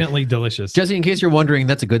decadently delicious. Jesse, in case you're wondering,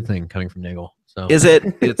 that's a good thing coming from Nagel. So is it?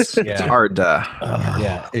 It's hard to.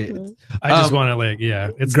 I just want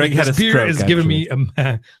to It's Greg had a beer stroke, is giving me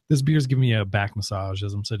this beer's giving me a back massage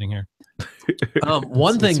as I'm sitting here.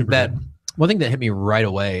 One thing that hit me right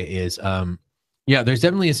away is there's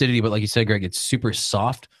definitely acidity, but like you said, Greg, it's super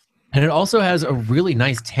soft, and it also has a really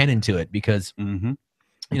nice tannin to it because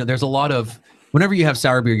there's a lot of, whenever you have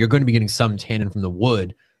sour beer, you're going to be getting some tannin from the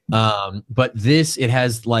wood, but it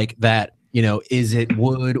has like that. Is it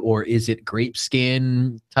wood or is it grape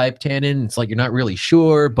skin type tannin? It's like you're not really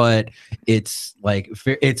sure, but it's like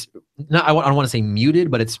it's not. I don't want to say muted,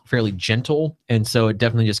 but it's fairly gentle, and so it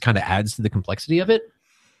definitely just kind of adds to the complexity of it.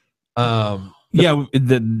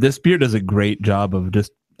 This beer does a great job of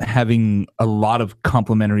just having a lot of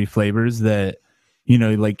complementary flavors that you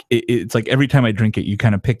know, like it's like every time I drink it, you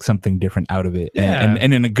kind of pick something different out of it,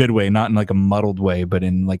 and in a good way, not in like a muddled way, but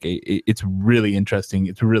in like it's really interesting.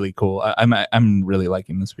 It's really cool. I'm really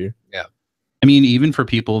liking this beer. Yeah. I mean, even for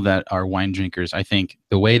people that are wine drinkers, I think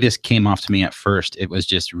the way this came off to me at first, it was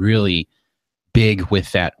just really big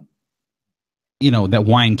with that, you know, that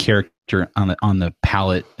wine character on the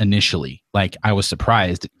palate initially. Like I was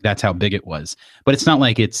surprised that's how big it was. But it's not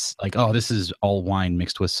like it's like, oh, this is all wine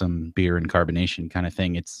mixed with some beer and carbonation kind of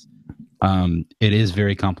thing. It is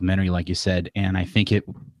very complimentary, like you said, and I think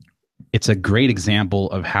it's a great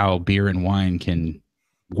example of how beer and wine can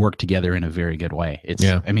work together in a very good way.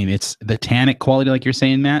 I mean, it's the tannic quality, like you're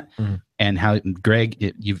saying, Matt, and how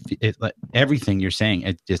Greg, everything you're saying,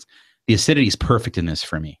 it just, the acidity is perfect in this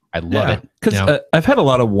for me. I love it. Because I've had a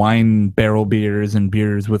lot of wine barrel beers and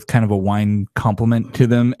beers with kind of a wine complement to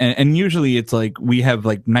them. And usually it's like we have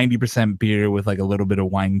like 90% beer with like a little bit of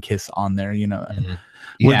wine kiss on there, you know.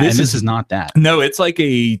 Yeah, this is not that. No, it's like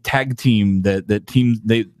a tag team that teams,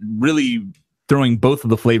 they really throwing both of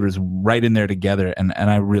the flavors right in there together, and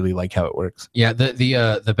I really like how it works. Yeah,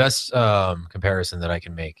 the best comparison that I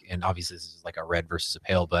can make, and obviously this is like a red versus a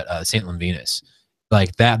pale, but St. Venus,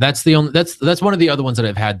 like that's the only that's one of the other ones that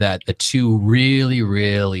I've had that the two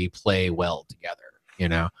really play well together, you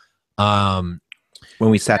know. When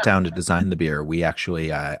we sat down to design the beer, we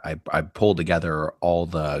actually I pulled together all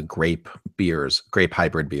the grape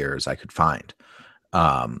hybrid beers I could find.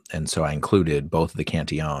 And so I included both of the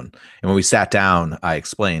Cantillon. And when we sat down, I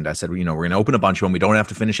explained, I said, you know, we're going to open a bunch of them. We don't have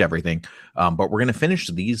to finish everything, but we're going to finish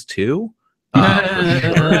these two.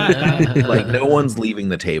 Like no one's leaving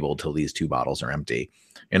the table till these two bottles are empty.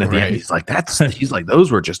 And at the end, he's like, those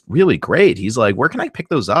were just really great. He's like, where can I pick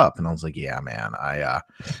those up? And I was like, yeah, man,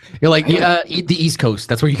 you're like, the East Coast.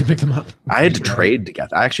 That's where you can pick them up. I had to trade to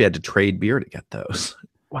get, I actually had to trade beer to get those.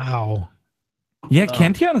 Wow. Yeah,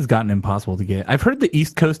 Cantillon has gotten impossible to get. I've heard the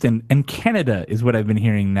East Coast and Canada is what I've been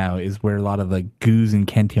hearing now, is where a lot of the goose and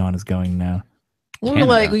Cantillon is going now. Well, we're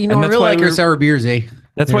like, you know, we really like our sour beers, eh?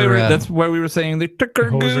 That's why we were saying they took our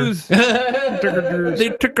goose. They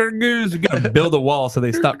took our goose. We got to build a wall so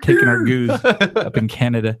they stop taking our goose up in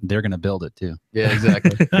Canada. They're going to build it too. Yeah,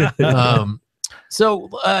 exactly. So,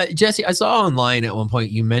 Jesse, I saw online at one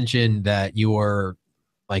point you mentioned that you were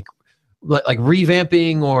like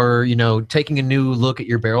revamping or, you know, taking a new look at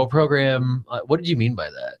your barrel program. What did you mean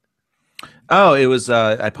by that? Oh, it was,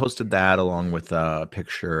 I posted that along with a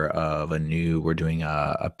picture of we're doing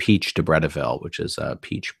a peach de Bretteville, which is a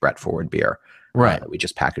peach Brett forward beer. Right. That we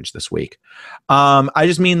just packaged this week. I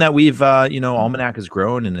just mean that we've, you know, Almanac has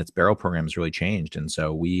grown and its barrel program has really changed. And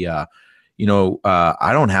so we, you know,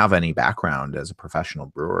 I don't have any background as a professional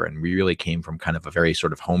brewer, and we really came from kind of a very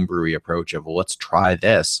sort of homebrewy approach of, well, let's try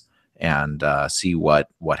this and see what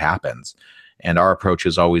happens. And our approach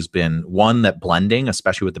has always been one that blending,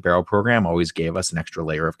 especially with the barrel program, always gave us an extra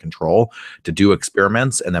layer of control to do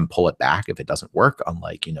experiments and then pull it back if it doesn't work.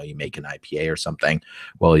 Unlike, you know, you make an IPA or something,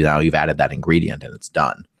 well, you know, you've added that ingredient and it's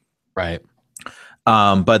done. Right.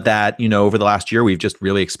 But that, you know, over the last year, we've just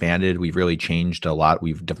really expanded. We've really changed a lot.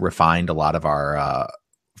 We've refined a lot of our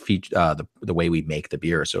the way we make the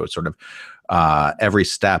beer. So it's sort of every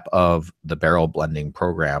step of the barrel blending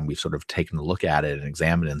program, we've sort of taken a look at it and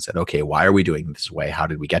examined it and said, okay, why are we doing it this way? How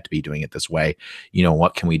did we get to be doing it this way? You know,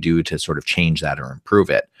 what can we do to sort of change that or improve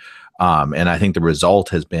it? And I think the result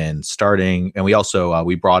has been starting. And we also,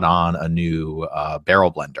 we brought on a new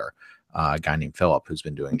barrel blender, a guy named Philip, who's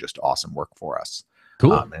been doing just awesome work for us.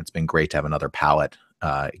 Cool. And it's been great to have another palate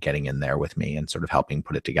getting in there with me and sort of helping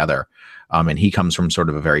put it together. And he comes from sort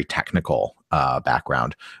of a very technical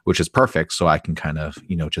background, which is perfect. So I can kind of,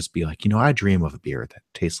 you know, just be like, you know, I dream of a beer that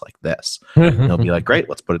tastes like this. And he'll be like, great,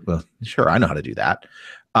 let's put it. Well, sure, I know how to do that.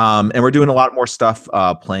 And we're doing a lot more stuff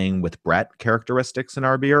playing with Brett characteristics in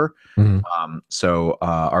our beer. So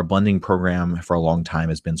our blending program for a long time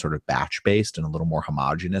has been sort of batch based and a little more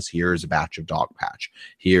homogenous. Here's a batch of Dog Patch.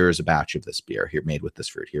 Here's a batch of this beer here made with this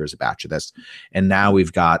fruit. Here's a batch of this. And now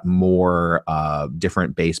we've got more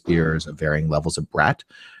different base beers of varying levels of Brett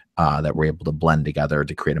that we're able to blend together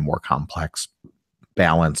to create a more complex,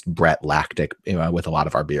 balanced Brett lactic with a lot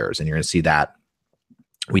of our beers. And you're going to see that.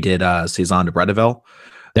 We did Saison de Bretteville.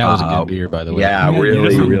 That was a good beer, by the way. Yeah,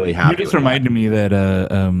 really happy. You just reminded me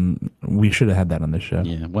that we should have had that on this show.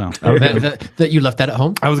 Yeah, well, that you left that at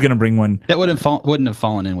home. I was gonna bring one. That wouldn't have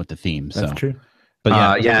fallen in with the theme. So. That's true.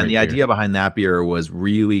 But yeah, and the idea behind that beer was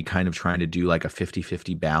really kind of trying to do like a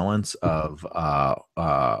 50-50 balance of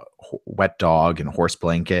wet dog and horse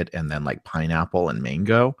blanket, and then like pineapple and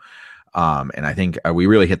mango. And I think we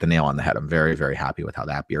really hit the nail on the head. I'm very, very happy with how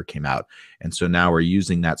that beer came out. And so now we're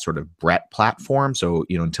using that sort of Brett platform. So,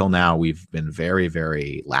 until now we've been very,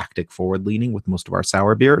 very lactic forward leaning with most of our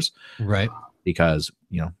sour beers. Right. Because,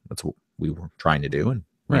 that's what we were trying to do. And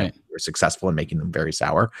Right. we're successful in making them very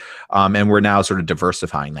sour. And we're now sort of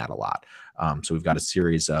diversifying that a lot. So we've got a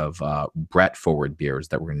series of Brett forward beers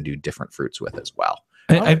that we're going to do different fruits with as well.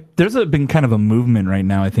 There's been kind of a movement right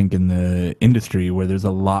now, I think, in the industry where there's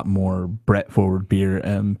a lot more Brett forward beer,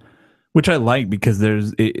 which I like because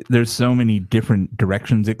there's so many different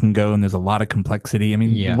directions it can go, and there's a lot of complexity. I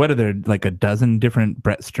mean, what are there, like a dozen different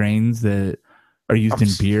Brett strains that are used in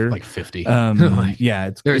beer? Like 50. Yeah,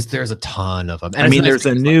 there's a ton of them. And I mean, there's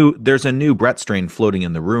a new Brett strain floating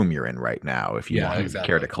in the room you're in right now. If you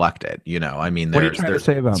care to collect it, I mean, what are you trying to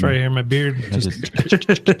say about it's right here in my beard.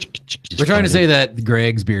 We're trying to say that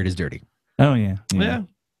Greg's beard is dirty. Oh yeah. Yeah.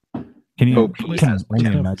 Can you only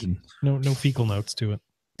imagine? No fecal notes to it.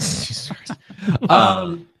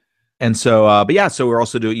 And so, but yeah, so we're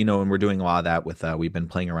also doing, and we're doing a lot of that with, we've been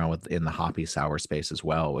playing around with in the hoppy sour space as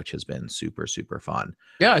well, which has been super, super fun.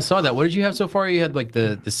 Yeah, I saw that. What did you have so far? You had like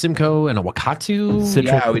the Simcoe and a Wakatu. Citra.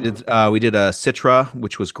 Yeah, we did a Citra,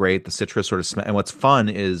 which was great. The Citra sort of, and what's fun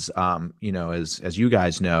is, as you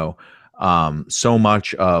guys know, so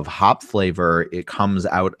much of hop flavor, it comes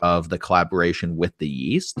out of the collaboration with the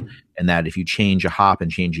yeast, and that if you change a hop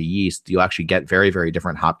and change a yeast, you'll actually get very, very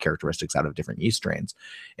different hop characteristics out of different yeast strains.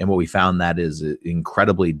 And what we found that is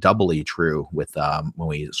incredibly doubly true with when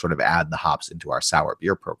we sort of add the hops into our sour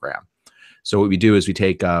beer program. So what we do is we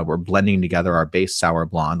take, we're blending together our base sour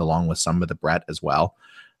blonde along with some of the Brett as well.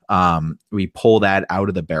 We pull that out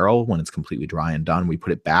of the barrel when it's completely dry and done. We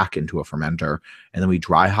put it back into a fermenter, and then we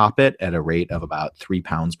dry hop it at a rate of about 3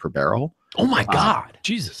 pounds per barrel. Oh my God.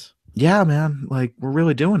 Jesus. Yeah, man. Like, we're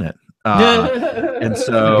really doing it. And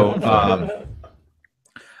so,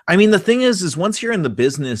 I mean, the thing is once you're in the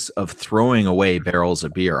business of throwing away barrels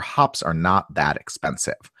of beer, hops are not that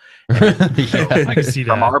expensive. I can see that.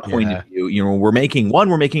 From our point of view, we're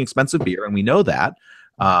making expensive beer, and we know that.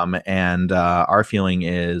 And our feeling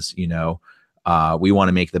is, we want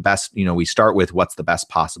to make the best, we start with what's the best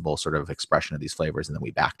possible sort of expression of these flavors, and then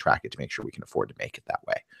we backtrack it to make sure we can afford to make it that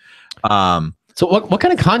way. So what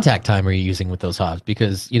kind of contact time are you using with those hops?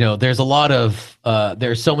 Because, there's a lot of,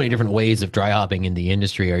 there's so many different ways of dry hopping in the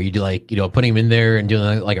industry. Are you putting them in there and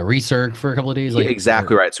doing like a recirc for a couple of days? Like,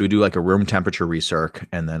 exactly right. So we do like a room temperature recirc,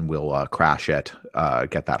 and then we'll crash it,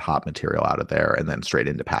 get that hop material out of there, and then straight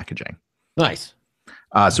into packaging. Nice.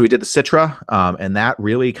 So we did the Citra, and that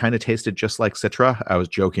really kind of tasted just like Citra. I was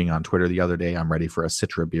joking on Twitter the other day, I'm ready for a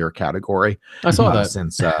Citra beer category. I saw that.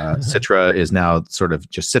 Since Citra is now sort of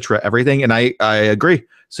just Citra everything. And I agree.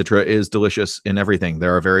 Citra is delicious in everything.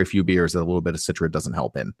 There are very few beers that a little bit of Citra doesn't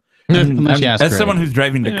help in. As someone who's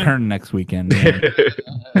driving to Kern next weekend.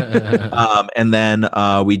 And then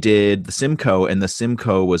we did the Simcoe, and the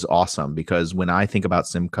Simcoe was awesome because when I think about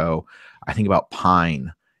Simcoe, I think about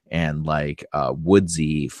pine and like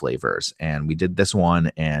woodsy flavors. And we did this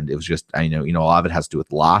one, and it was just, I know, a lot of it has to do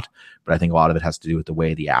with lot, but I think a lot of it has to do with the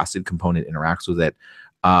way the acid component interacts with it.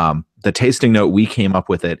 The tasting note we came up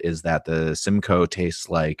with it is that the Simcoe tastes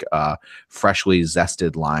like freshly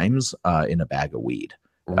zested limes in a bag of weed.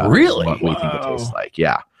 Really? What we think it tastes like.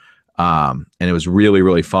 Yeah. And it was really,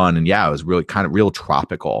 really fun. And yeah, it was really kind of real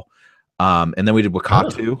tropical. And then we did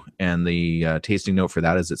Wakatu, and the tasting note for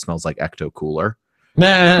that is it smells like Ecto Cooler.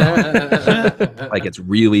 Like it's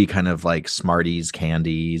really kind of like Smarties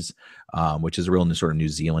candies, which is a real sort of New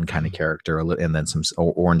Zealand kind of character, and then some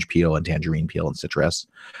orange peel and tangerine peel and citrus.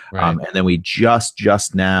 Right. And then we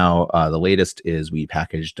just now the latest is we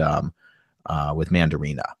packaged with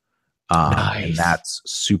mandarina. Nice. And that's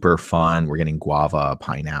super fun. We're getting guava,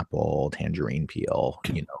 pineapple, tangerine peel,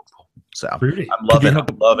 so I'm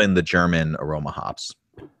loving the German aroma hops.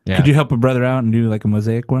 Yeah. Could you help a brother out and do like a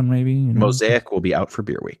mosaic one, maybe? Mosaic will be out for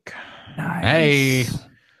Beer Week. Nice. Hey.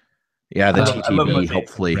 Yeah, the TTB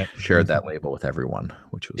hopefully shared that label with everyone,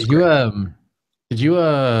 which was Do you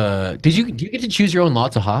get to choose your own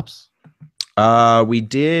lots of hops? We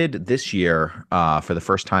did this year for the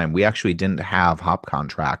first time. We actually didn't have hop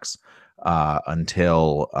contracts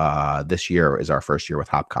until this year is our first year with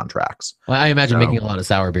hop contracts. Well, I imagine making a lot of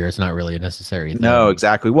sour beer is not really a necessary thing. No,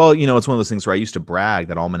 exactly. Well, it's one of those things where I used to brag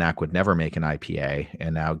that Almanac would never make an IPA,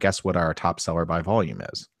 and now guess what our top seller by volume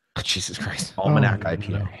is? Oh, Jesus Christ. Almanac IPA.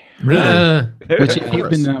 No. Really? Which, if you've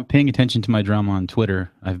been paying attention to my drama on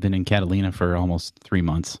Twitter, I've been in Catalina for almost 3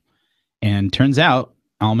 months. And turns out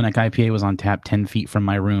Almanac IPA was on tap 10 feet from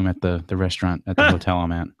my room at the restaurant at the hotel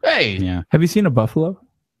I'm at. Hey. Yeah. Have you seen a buffalo?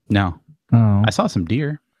 No. Oh. I saw some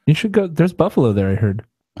deer. You should go. There's buffalo there, I heard.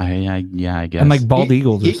 Yeah, I guess. And like bald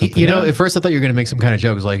eagles or something. I guess. And like bald eagles or something. You know, at first I thought you were going to make some kind of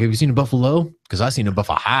joke. Like, have you seen a buffalo? Because I seen a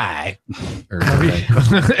buffalo high. Or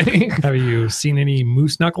Have you seen any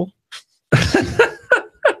moose knuckle?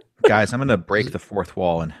 Guys, I'm going to break the fourth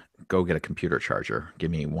wall and go get a computer charger.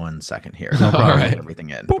 Give me 1 second here. No problem. I'll Right. put everything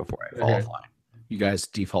in before I fall offline. You guys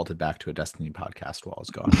defaulted back to a Destiny podcast while I was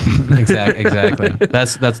gone. Exactly.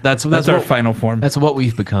 That's our what, final form. that's what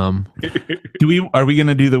we've become. Are we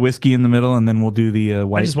gonna do the whiskey in the middle and then we'll do the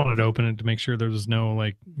white? I just wanted to open it to make sure there was no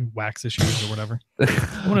like wax issues or whatever. I want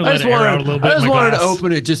to I let just it air wanted, out a little bit. I just in my wanted to glass.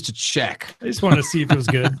 open it just to check, I just wanted to see if it was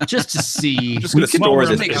good. just to see. Just gonna store Well,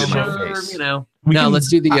 this make in my sure, face. you know. We No, can- let's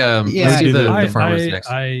do the let's do the farmers next.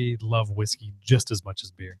 I love whiskey just as much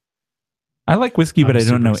as beer. I like whiskey, but I'm I don't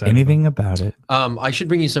super know excited anything about it. I should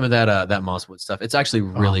bring you some of that Mosswood stuff. It's actually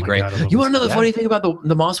really my great. God, I love You want to know the this. funny thing about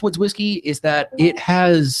the Mosswoods whiskey is that it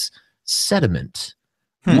has sediment.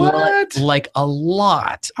 What? Like a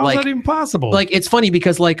lot. How's like that even possible? like it's funny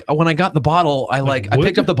because like when I got the bottle, I wood?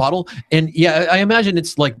 picked up the bottle and yeah, I imagine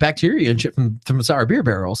it's like bacteria and shit from sour beer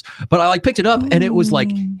barrels. But I like picked it up and it was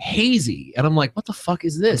like hazy, and I'm like, what the fuck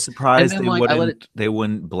is I'm this? surprised And they then, like, I let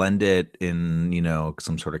wouldn't blend it in,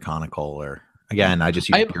 some sort of conical or again, I just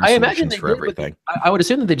use beer I imagine solutions they for did, but everything. I would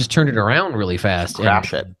assume that they just turned it around really fast. and-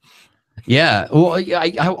 Crash it. Yeah, well,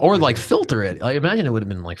 or like filter it. I imagine it would have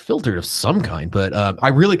been like filtered of some kind, but I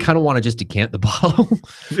really kind of want to just decant the bottle.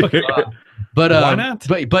 But Why not?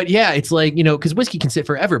 But yeah, it's like because whiskey can sit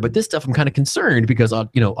forever. But this stuff, I'm kind of concerned because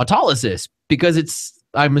autolysis, because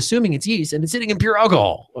I'm assuming it's yeast and it's sitting in pure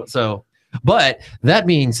alcohol. So, but that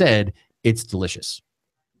being said, it's delicious.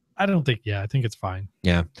 I don't think. Yeah, I think it's fine.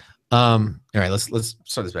 Yeah. All right, let's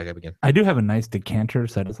start this back up again. I do have a nice decanter,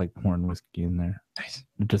 so I just like pouring whiskey in there. Nice.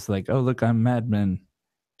 Just like, oh look, I'm Mad Men.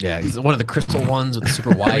 Yeah, it's one of the crystal ones with the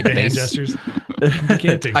super wide The hand base. gestures.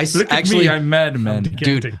 Decanting. Look Actually, at me, I'm Mad Men.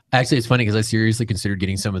 Decanting. Actually, it's funny because I seriously considered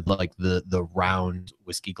getting some of like the round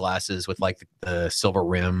whiskey glasses with like the silver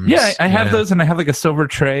rims. Yeah, I have Yeah. those, and I have like a silver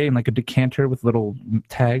tray and like a decanter with a little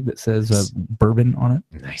tag that says bourbon on it.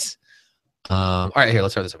 Nice. All right, here,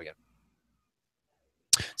 let's start this up again.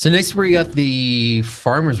 So next we got the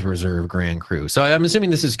Farmers Reserve Grand Cru. So I'm assuming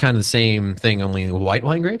this is kind of the same thing, only white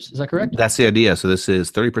wine grapes. Is that correct? That's the idea. So this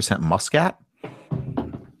is 30% Muscat.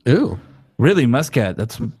 Ooh. Really, Muscat.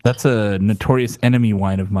 That's a notorious enemy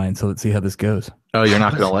wine of mine. So let's see how this goes. Oh, you're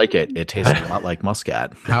not going to like it. It tastes a lot like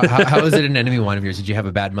Muscat. How is it an enemy wine of yours? Did you have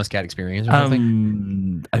a bad Muscat experience or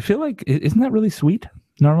something? I feel like isn't that really sweet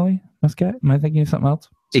normally? Muscat? Am I thinking of something else?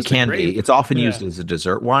 It can grape. be. It's often Yeah. used as a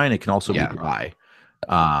dessert wine. It can also Yeah. be dry.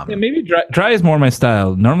 Yeah, maybe dry is more my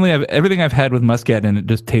style. Normally, everything I've had with Muscat and it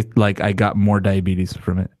just tastes like I got more diabetes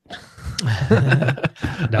from it.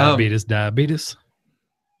 Diabetes.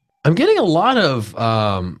 I'm getting a lot of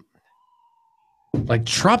like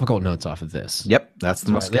tropical notes off of this. Yep, that's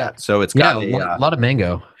the That's right, Muscat. So it's Yeah, got a lot of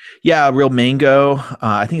mango. real mango.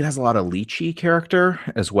 I think it has a lot of lychee character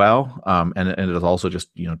as well, and it is also just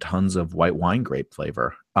tons of white wine grape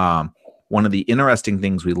flavor. One of the interesting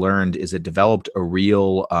things we learned is it developed a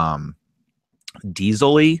real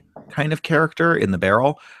diesel-y kind of character in the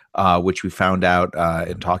barrel, which we found out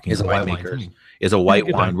in talking to winemakers. Is a white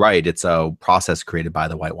Good wine, thing. right? It's a process created by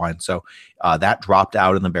the white wine. So that dropped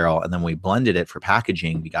out in the barrel, and then we blended it for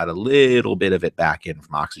packaging. We got a little bit of it back in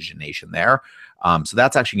from oxygenation there. So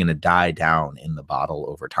that's actually going to die down in the bottle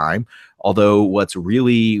over time. Although what's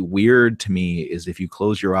really weird to me is if you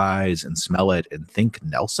close your eyes and smell it and think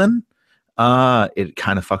Nelson, it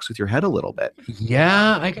kind of fucks with your head a little bit.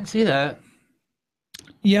 Yeah, I can see that.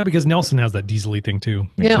 Yeah, because Nelson has that diesel-y thing too.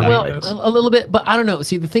 Yeah, Makes well, sense. a little bit, but I don't know.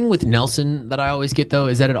 See, the thing with Nelson that I always get though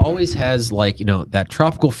is that it always has like that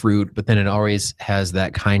tropical fruit, but then it always has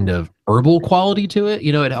that kind of herbal quality to it.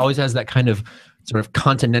 It always has that kind of sort of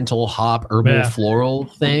continental hop, herbal, Yeah. floral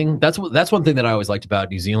thing. That's one thing that I always liked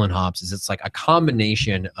about New Zealand hops is it's like a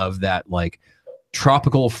combination of that like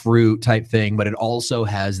tropical fruit type thing, but it also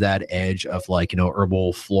has that edge of like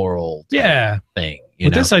herbal, floral type Yeah. thing.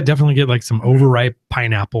 With this, I definitely get like some overripe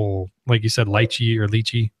pineapple, like you said,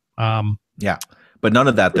 lychee. Yeah, but none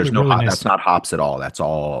of that. There's no Really hop. nice. That's not hops at all. That's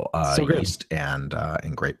all So good. yeast and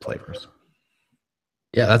grape flavors.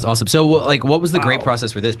 Yeah, that's awesome. So, like, what was the grape Wow.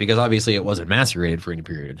 process for this? Because obviously, it wasn't macerated for any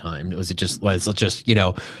period of time. Was it just Jump in.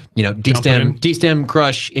 destem,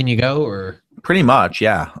 crush, in you go, or Pretty much,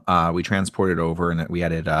 yeah. We transported over and we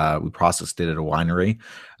processed it at a winery.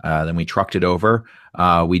 Then we trucked it over.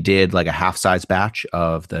 We did like a half-size batch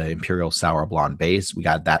of the Imperial Sour Blonde base. We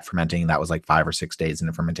got that fermenting. That was like 5 or 6 days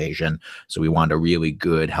into fermentation. So we wanted a really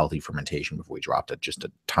good, healthy fermentation before we dropped it. Just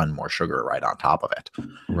a ton more sugar right on top of it.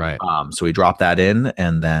 Right. So we dropped that in,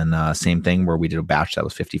 and then same thing where we did a batch that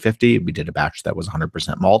was 50-50. We did a batch that was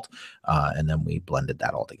 100% malt, and then we blended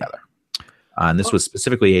that all together. And this was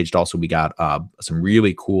specifically aged. Also, we got some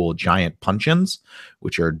really cool giant puncheons,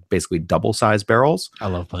 which are basically double-sized barrels. I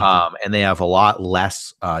love puncheons. And they have a lot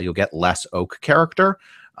less. You'll get less oak character,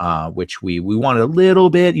 which we wanted a little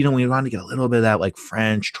bit. We wanted to get a little bit of that like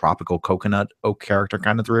French tropical coconut oak character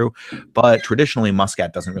kind of through. But traditionally,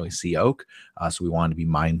 Muscat doesn't really see oak, so we wanted to be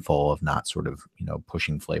mindful of not sort of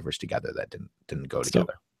pushing flavors together that didn't go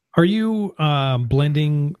together. Are you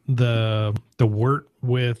blending the wort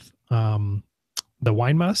with the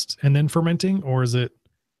wine must and then fermenting, or is it?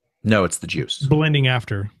 No, it's the juice. Blending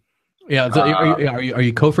after. Yeah. So are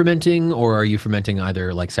you co-fermenting, or are you fermenting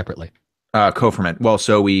either like separately? Co-ferment. Well,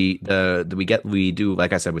 so we do,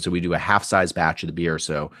 like I said, so we do a half-size batch of the beer.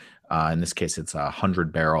 So in this case, it's a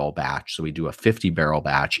 100-barrel batch. So we do a 50-barrel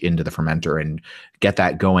batch into the fermenter and get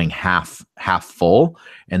that going half full,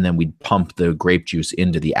 and then we'd pump the grape juice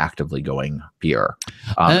into the actively going beer.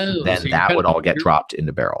 Then so that would all get dropped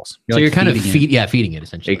into barrels. So you're kind of feeding it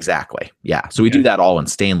essentially. Exactly. Yeah. So we do that all in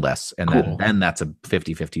stainless, and then that's a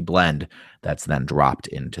 50-50 blend that's then dropped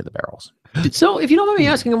into the barrels. So if you don't mind me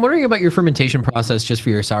asking, I'm wondering about your fermentation process just for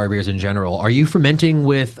your sour beers in general. Are you fermenting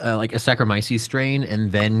with like a Saccharomyces strain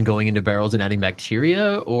and then going into barrels and adding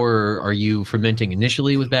bacteria, or are you fermenting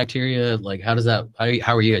initially with bacteria? Like how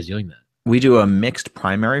are you guys doing that? We do a mixed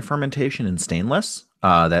primary fermentation in stainless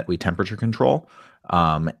that we temperature control.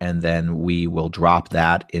 And then we will drop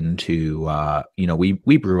that into,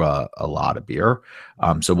 we brew a lot of beer.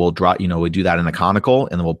 So we'll drop, we do that in a conical,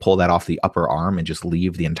 and then we'll pull that off the upper arm and just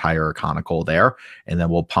leave the entire conical there. And then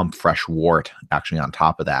we'll pump fresh wort actually on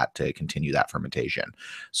top of that to continue that fermentation.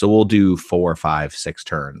 So we'll do 4, 5, 6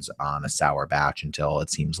 turns on a sour batch until it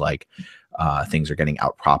seems like things are getting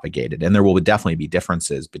out propagated. And there will definitely be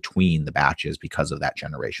differences between the batches because of that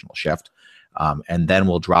generational shift. And then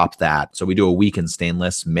we'll drop that. So we do a week in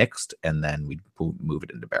stainless mixed, and then we move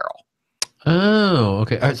it into barrel. Oh,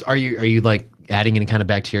 okay. Are you like adding any kind of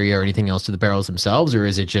bacteria or anything else to the barrels themselves, or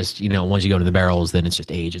is it just once you go to the barrels, then it's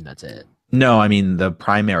just age and that's it? No, I mean the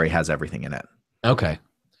primary has everything in it. Okay,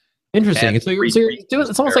 interesting.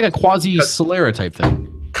 It's almost like a quasi Solera type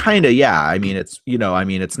thing. Kind of, yeah. I mean, it's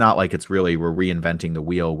it's not like it's really we're reinventing the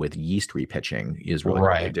wheel with yeast repitching is really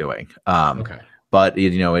what we're doing. Okay. But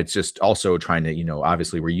it's just also trying to,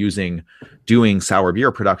 obviously we're doing sour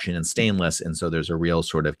beer production in stainless, and so there's a real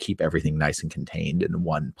sort of keep everything nice and contained in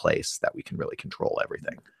one place that we can really control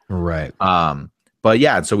everything. Right. But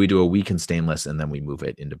yeah, so we do a week in stainless, and then we move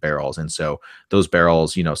it into barrels. And so those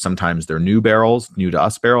barrels, sometimes they're new barrels, new to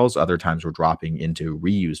us barrels. Other times we're dropping into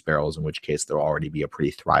reused barrels, in which case there'll already be a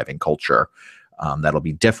pretty thriving culture that'll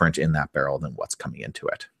be different in that barrel than what's coming into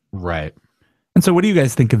it. Right. And so what do you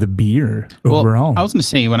guys think of the beer overall? I was going to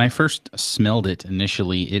say, when I first smelled it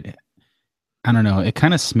initially, I don't know, it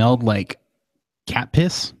kind of smelled like cat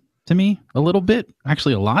piss to me a little bit,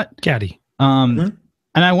 actually a lot. Catty.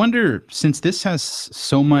 And I wonder, since this has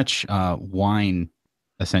so much wine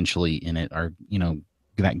essentially in it, or,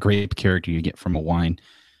 that grape character you get from a wine,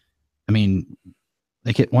 I mean,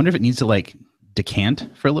 I wonder if it needs to like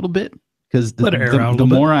decant for a little bit, because the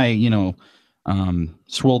more I,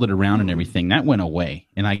 swirled it around and everything, that went away,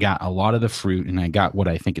 and I got a lot of the fruit, and I got what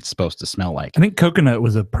I think it's supposed to smell like. I think coconut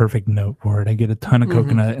was a perfect note for it. I get a ton of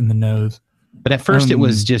coconut in the nose. But at first it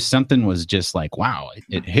was just something was just like, wow,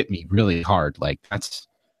 it hit me really hard. Like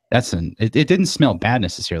it didn't smell bad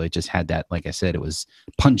necessarily. It just had that, like I said, it was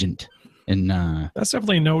pungent, and that's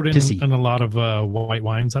definitely noted in a lot of white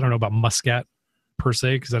wines. I don't know about Muscat per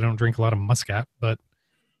se, because I don't drink a lot of Muscat, but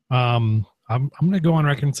I'm going to go on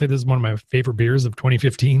record and say this is one of my favorite beers of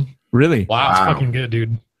 2015. Really? Wow. It's fucking good,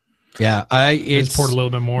 dude. Yeah. I just poured a little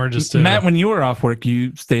bit more just to... Matt, when you were off work,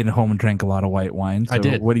 you stayed at home and drank a lot of white wine. So I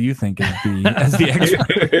did. What do you think as the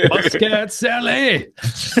expert? Muscat Sally.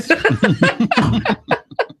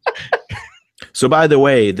 So, by the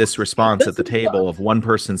way, this response at the table of one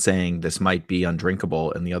person saying this might be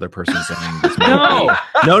undrinkable and the other person saying this might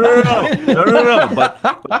be no. But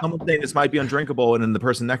someone saying this might be undrinkable, and then the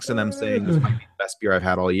person next to them saying this might be the best beer I've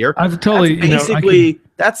had all year. I've totally basically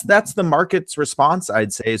that's the market's response,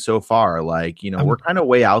 I'd say, so far. Like, we're kind of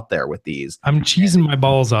way out there with these. I'm cheesing my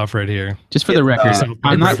balls off right here. Just for the record,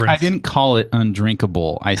 I didn't call it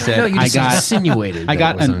undrinkable. I said I got insinuated. I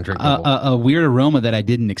got a weird aroma that I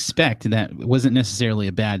didn't expect. That wasn't isn't necessarily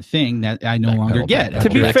a bad thing that I no longer get. To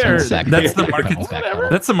be fair, that's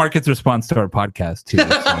the market's response to our podcast too.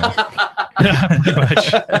 Pretty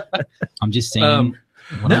much. I'm just saying.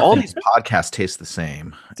 All these podcasts taste the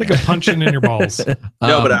same. It's like a punching in your balls.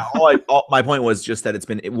 No, but my point was just that it's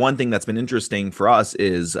been one thing that's been interesting for us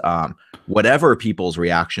is whatever people's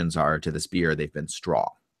reactions are to this beer, they've been strong,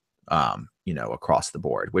 across the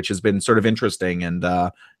board, which has been sort of interesting and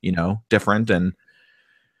different. And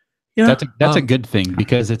that's a good thing,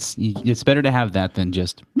 because it's better to have that than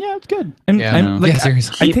just it's good. And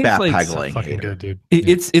seriously, keep that like, haggling. Fucking good, dude.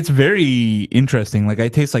 It's very interesting. Like I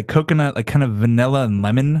taste like coconut, like kind of vanilla and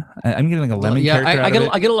lemon. I'm getting like a lemon character I out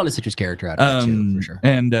of it. get a lot of citrus character out of it too, for sure.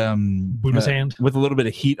 And Buddha's hand with a little bit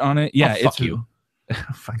of heat on it. Yeah, fuck you.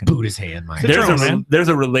 Fucking Buddha's hand, Mike. There's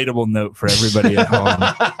a relatable note for everybody at home.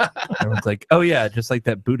 Everyone's like, oh yeah, just like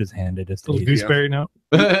that Buddha's hand. I just little gooseberry note.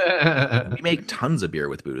 We make tons of beer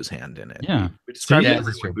with Buddha's hand in it. Yeah, we describe it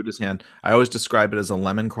as Buddha's hand. I always describe it as a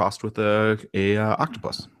lemon crossed with a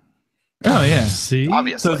octopus. Oh yeah, see,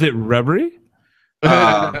 obviously. So is it rubbery?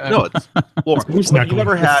 No, it's you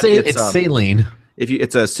never had. It's saline.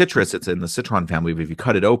 It's a citrus. It's in the citron family. But if you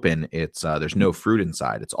cut it open, it's there's no fruit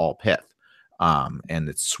inside. It's all pith. And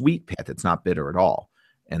it's sweet pith. It's not bitter at all.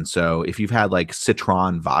 And so if you've had like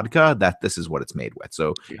citron vodka, this is what it's made with.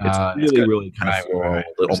 So it's really kind of floral,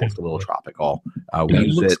 almost a little tropical. We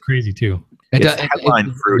use looks crazy too. It's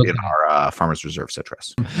headline fruit in our Farmers Reserve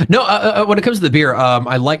citrus. No, when it comes to the beer,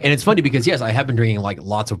 I like, and it's funny because yes, I have been drinking like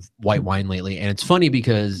lots of white wine lately, and it's funny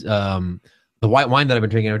because the white wine that I've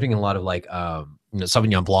been drinking, I'm drinking a lot of like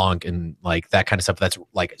Sauvignon Blanc and like that kind of stuff that's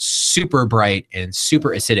like super bright and super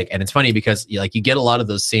acidic. And it's funny because you get a lot of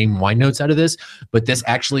those same wine notes out of this, but this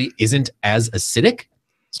actually isn't as acidic,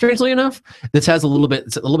 strangely enough. This has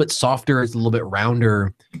it's a little bit softer, it's a little bit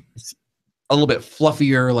rounder, it's a little bit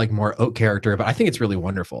fluffier, like more oak character, but I think it's really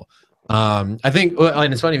wonderful. I think,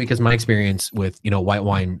 and it's funny because my experience with white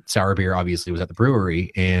wine sour beer obviously was at the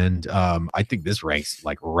brewery, and I think this ranks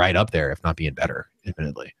like right up there, if not being better,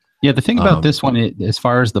 admittedly. Yeah, the thing about this one, as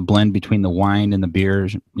far as the blend between the wine and the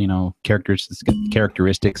beers,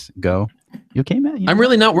 characteristics go. You okay, Matt? I'm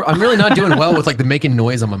really not doing well with like the making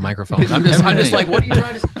noise on my microphone. I'm just like, what are you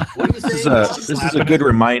trying to? What are you saying? This is a good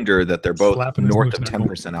reminder that they're both north of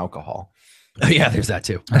 10% alcohol. Yeah, there's that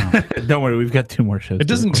too. Don't worry, we've got 2 more shows. It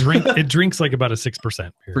doesn't drink. It drinks like about a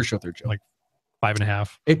 6% for sure. Like 5.5.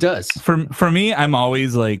 It does. For me, I'm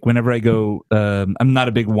always like, whenever I go, I'm not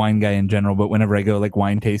a big wine guy in general, but whenever I go like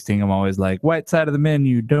wine tasting, I'm always like, white side of the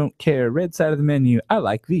menu, don't care. Red side of the menu, I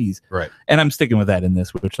like these. Right. And I'm sticking with that in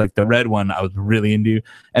this, which like the red one I was really into,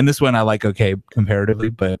 and this one I like comparatively,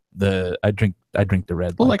 but I drink the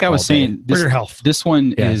red. Well, like I was saying, for your health, this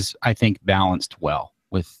one is, I think, balanced well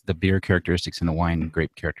with the beer characteristics and the wine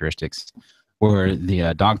grape characteristics, where the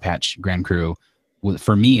Dogpatch Grand Cru,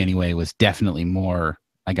 for me anyway, was definitely more.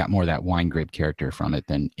 I got more of that wine grape character from it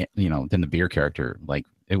than the beer character. Like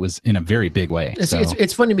it was in a very big way.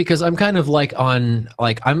 It's funny because I'm kind of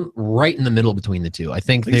I'm right in the middle between the two. I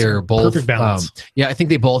think they're both perfect balance. I think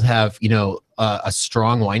they both have a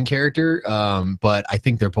strong wine character, but I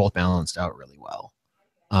think they're both balanced out really well.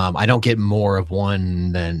 I don't get more of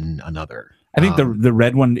one than another. I think the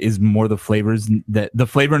red one is more the flavors that the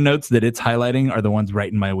flavor notes that it's highlighting are the ones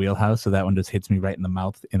right in my wheelhouse. So that one just hits me right in the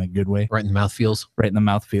mouth in a good way. Right in the mouth feels. Right in the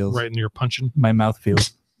mouth feels. Right in your punching. My mouth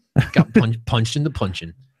feels. Got punched in the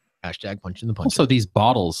punching. Hashtag punch in the punch. Also, these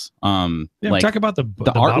bottles. Talk about the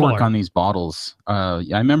artwork on these bottles. I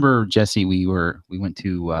remember, Jesse, we went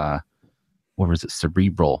to what was it,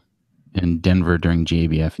 Cerebral in Denver during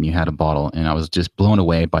JBF, and you had a bottle, and I was just blown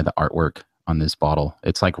away by the artwork on this bottle.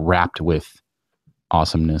 It's like wrapped with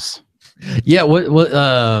awesomeness. Yeah, what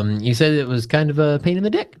you said it was kind of a pain in the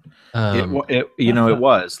dick. It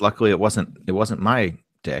was. Luckily, it wasn't my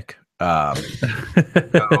dick. The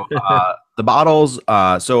bottles.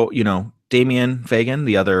 Damien Fagan,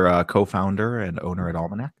 the other co-founder and owner at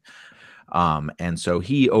Almanac, and so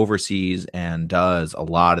he oversees and does a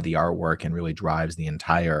lot of the artwork and really drives the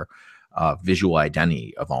entire visual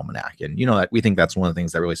identity of Almanac. And that we think that's one of the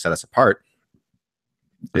things that really set us apart.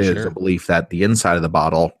 Is the belief that the inside of the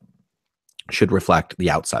bottle should reflect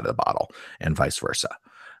the outside of the bottle and vice versa.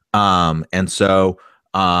 And so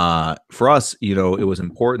for us, it was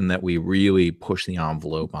important that we really push the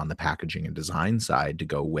envelope on the packaging and design side to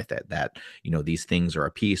go with it, that, these things are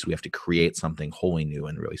a piece. We have to create something wholly new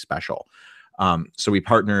and really special. So we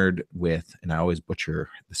partnered with, and I always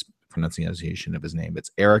butcher this pronunciation of his name,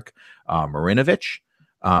 it's Eric Marinovich.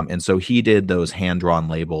 And so he did those hand-drawn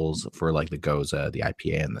labels for like the Goza, the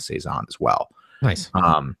IPA, and the Saison as well. Nice.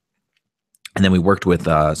 And then we worked with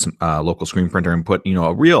some local screen printer and put,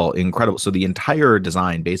 a real incredible. So the entire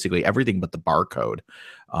design, basically everything but the barcode,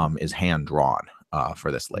 is hand drawn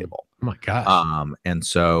for this label. Oh my gosh. And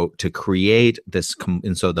so to create this,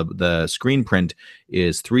 and so the screen print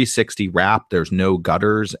is 360 wrap. There's no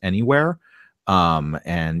gutters anywhere.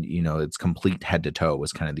 And it's complete head to toe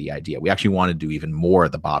was kind of the idea. We actually wanted to do even more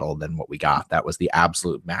of the bottle than what we got. That was the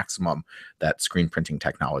absolute maximum that screen printing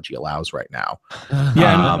technology allows right now.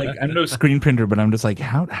 Yeah, I'm no screen printer, but I'm just like,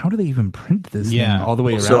 how do they even print this thing all the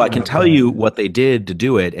way around? So I can tell you what they did to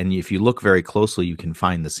do it, and if you look very closely, you can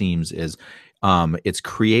find the seams. It's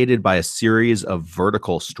created by a series of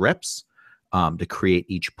vertical strips to create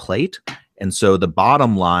each plate, and so the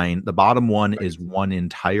bottom one is one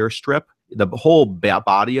entire strip. The whole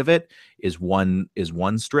body of it is one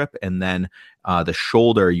strip, and then the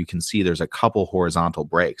shoulder, you can see there's a couple horizontal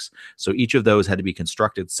breaks. So each of those had to be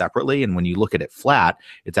constructed separately, and when you look at it flat,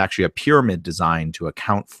 it's actually a pyramid design to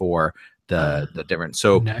account for the difference.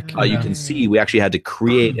 So you can see we actually had to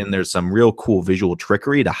create, and there's some real cool visual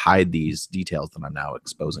trickery to hide these details that I'm now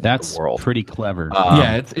exposing to the world. Pretty clever.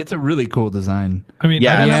 Yeah, it's a really cool design. I mean,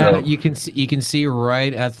 so you can see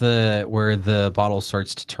right at where the bottle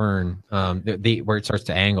starts to turn, where it starts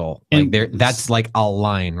to angle. Like that's like a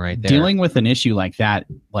line right there. Dealing with an issue like that,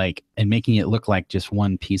 and making it look like just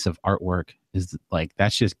one piece of artwork is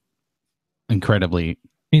that's just incredibly.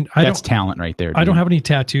 That's talent right there. Dude. I don't have any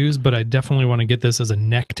tattoos, but I definitely want to get this as a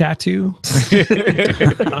neck tattoo.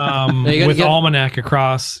 With Almanac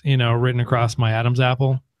across, written across my Adam's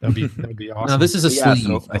apple. That'd be awesome. No, this is a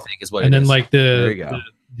sleeve, I think, is what. And it then is.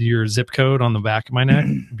 your zip code on the back of my neck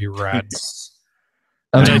would be rad.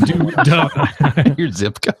 Your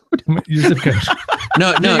zip code. Your zip code.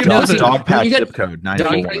 No. Dog patch zip code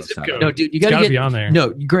 94107. No, dude, you gotta be on there. No,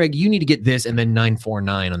 Greg, you need to get this and then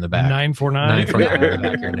 949 on the back. 949. 949 on the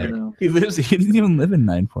back of your neck. He didn't even live in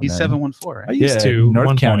 949. He's 714. Right? I used to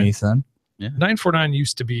North County, son. Yeah. 949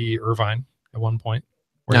 used to be Irvine at one point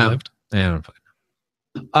where he lived. Yeah.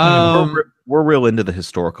 We're real into the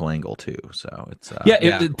historical angle too, so it's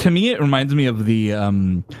to me it reminds me of the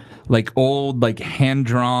old hand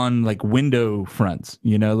drawn window fronts,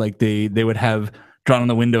 they would have drawn on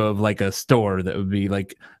the window of a store that would be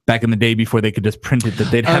back in the day before they could just print it,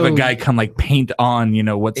 that they'd have a guy come paint on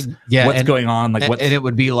what's going on, and it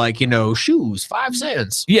would be shoes 5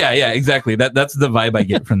 cents. Yeah, exactly. That's the vibe I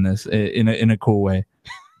get from this in a cool way.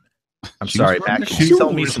 I'm sorry, Matt. Can you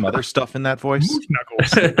tell me some other stuff in that voice?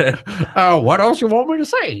 What else you want me to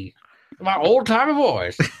say? My old timey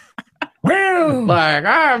voice. Well, I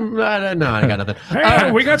got nothing.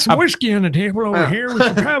 Hey, we got some whiskey on the table over here. We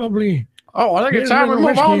should probably. I think it's time to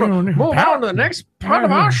move on to the next part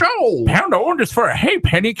of our show. Pound of oranges for a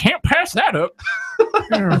halfpenny. Can't pass that up.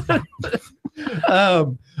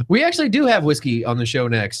 We actually do have whiskey on the show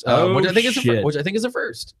next, which I think is a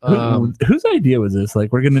first. Whose idea was this?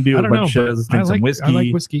 We're gonna do a bunch of shows, drink some whiskey. I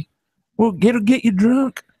like whiskey. Well, it'll get you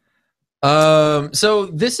drunk. So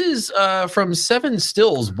this is from Seven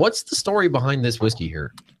Stills. What's the story behind this whiskey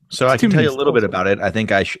here? So I can tell you a little bit about it. I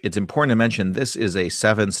think it's important to mention this is a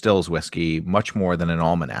Seven Stills whiskey, much more than an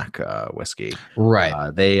Almanac whiskey.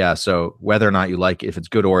 Right. So whether or not you like, if it's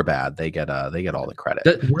good or bad, they get all the credit.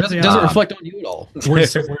 Doesn't reflect on you at all.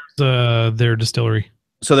 Where's their distillery?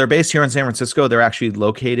 So they're based here in San Francisco. They're actually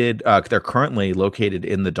located. They're currently located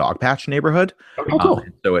in the Dogpatch neighborhood. Oh, cool.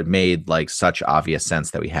 So it made such obvious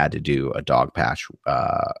sense that we had to do a Dogpatch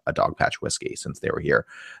whiskey since they were here.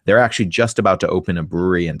 They're actually just about to open a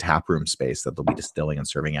brewery and taproom space that they'll be distilling and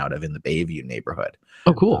serving out of in the Bayview neighborhood.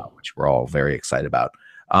 Oh, cool. Which we're all very excited about.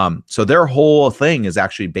 So their whole thing is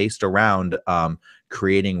actually based around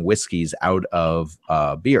creating whiskeys out of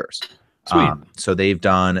beers. Sweet. So they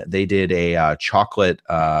did a chocolate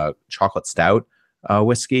stout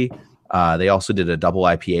whiskey. They also did a double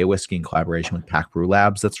IPA whiskey in collaboration with Pack Brew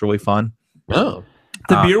Labs. That's really fun. Oh,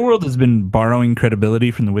 the beer world has been borrowing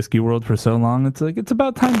credibility from the whiskey world for so long. It's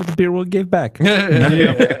about time that the beer world gave back.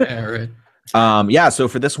 Right. So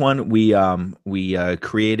for this one, we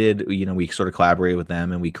created, we sort of collaborated with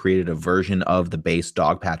them and we created a version of the base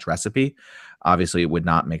Dogpatch recipe. Obviously, it would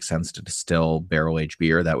not make sense to distill barrel-aged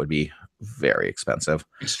beer. That would be very expensive.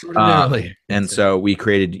 Extraordinarily. And so we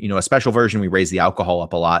created, a special version. We raised the alcohol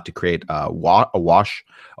up a lot to create a wash.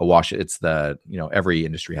 A wash, it's every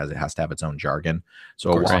industry has to have its own jargon.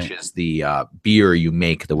 So a wash is the beer you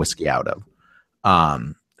make the whiskey out of.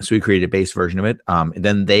 So we created a base version of it. And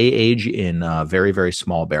then they age in very, very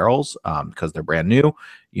small barrels because they're brand new.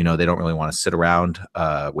 They don't really want to sit around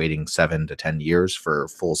waiting 7 to 10 years for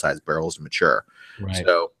full-size barrels to mature. Right.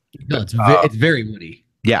 So no, it's very woody.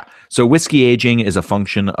 Yeah. So whiskey aging is a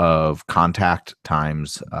function of contact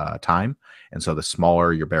times time. And so the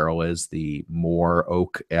smaller your barrel is, the more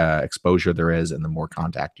oak exposure there is and the more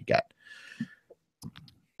contact you get.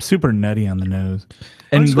 Super nutty on the nose.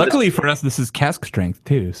 And luckily for us, this is cask strength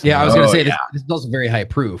too. So. Yeah, I was going to say this is also very high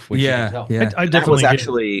proof. Which yeah. I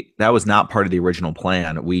definitely that was not part of the original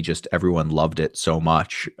plan. Everyone loved it so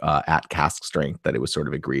much at cask strength that it was sort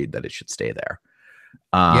of agreed that it should stay there.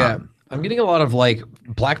 Yeah. I'm getting a lot of like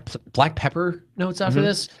black pepper notes after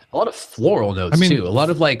this. A lot of floral notes too. A lot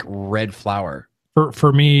of like red flower.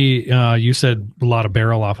 For me, you said a lot of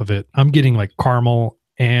barrel off of it. I'm getting like caramel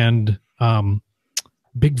and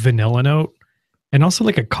big vanilla note, and also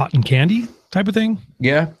like a cotton candy type of thing.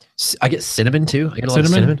 Yeah, I get cinnamon too. I get a lot of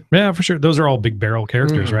cinnamon. Yeah, for sure. Those are all big barrel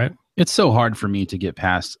characters, right? It's so hard for me to get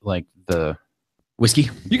past like the whiskey.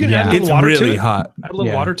 You can add a little water really to it. hot. Add a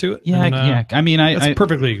little water to it. Yeah, and, I mean, it's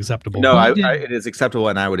perfectly acceptable. No, it is acceptable,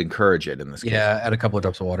 and I would encourage it in this case. Yeah, add a couple of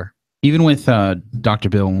drops of water. Even with Dr.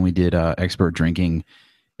 Bill, when we did expert drinking,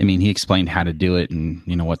 I mean, he explained how to do it and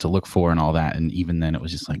what to look for and all that. And even then, it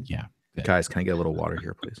was just like, yeah. Guys, can I get a little water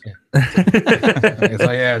here, please? It's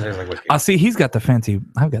like, yeah, there's like whiskey. I'll see. He's got the fancy.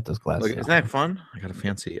 I've got those glasses. Look, isn't that fun? I got a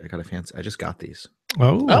fancy. I just got these.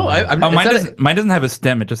 Oh, mine doesn't have a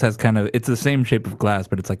stem. It just has kind of. It's the same shape of glass,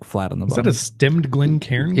 but it's like flat on the Is bottom. that a stemmed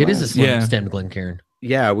Glencairn? It is a stemmed Glencairn.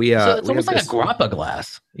 Yeah, so it's almost like a grappa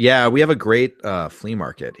glass. Yeah, we have a great flea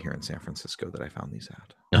market here in San Francisco that I found these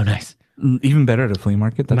at. Oh, nice. Even better at a flea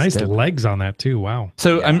market. That's nice dope. legs on that too. Wow.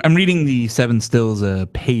 So I'm reading the Seven Stills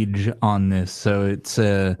page on this. So it's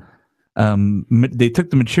they took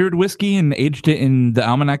the matured whiskey and aged it in the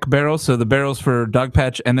Almanac barrels. So the barrels for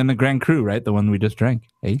Dogpatch and then the Grand Cru, right? The one we just drank.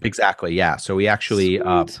 Hey? Exactly. Yeah. So we actually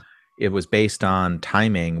it was based on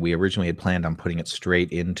timing. We originally had planned on putting it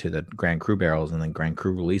straight into the Grand Cru barrels, and then Grand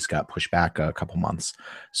Cru release got pushed back a couple months.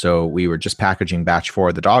 So we were just packaging batch 4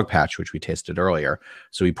 of the Dogpatch, which we tasted earlier.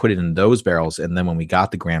 So we put it in those barrels, and then when we got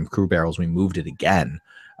the Grand Cru barrels, we moved it again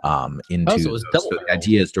into so it was double the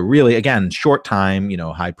idea is to really, again, short time,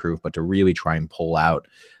 high proof, but to really try and pull out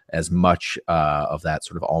as much of that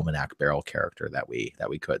sort of Almanac barrel character that we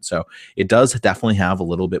could. So it does definitely have a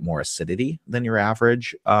little bit more acidity than your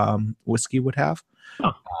average whiskey would have.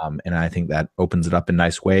 And I think that opens it up in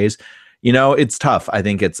nice ways. It's tough. I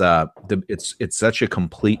think it's such a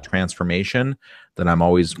complete transformation that I'm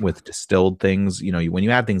always with distilled things. When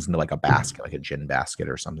you add things into like a basket, like a gin basket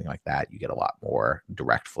or something like that, you get a lot more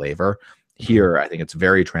direct flavor. Here, I think it's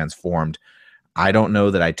very transformed. I don't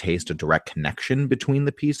know that I taste a direct connection between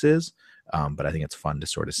the pieces, but I think it's fun to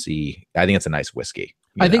sort of see. I think it's a nice whiskey.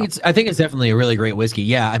 I think it's definitely a really great whiskey.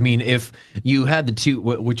 Yeah, I mean, if you had the two,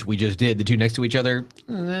 which we just did, the two next to each other,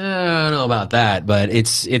 I don't know about that, but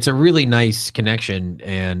it's a really nice connection,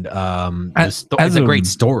 and it's a great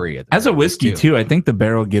story. As a whiskey too, I think the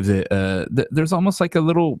barrel gives it. There's almost like a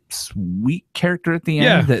little sweet character at the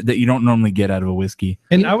end that you don't normally get out of a whiskey.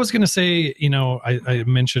 And I was gonna say, I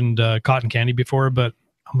mentioned cotton candy before, but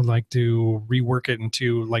I would like to rework it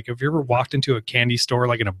into like, if you ever walked into a candy store,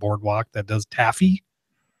 like in a boardwalk that does taffy.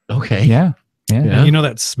 Okay. Yeah. And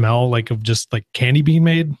that smell like of just like candy being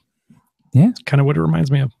made. Yeah. It's kind of what it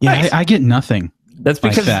reminds me of. Yeah, nice. I get nothing. That's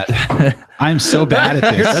because that. I'm so bad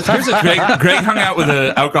at this. Greg hung out with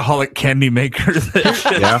an alcoholic candy maker. Here's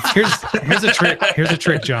a trick. Here's a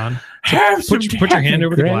trick, John. Put your hand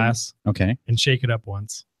over the glass. Okay. And shake it up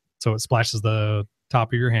once, so it splashes the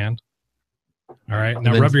top of your hand. All right.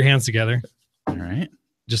 Now rub your hands together. All right.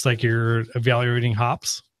 Just like you're evaluating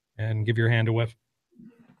hops, and give your hand a whiff.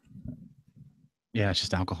 Yeah, it's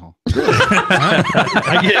just alcohol. I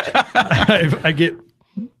get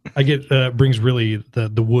brings really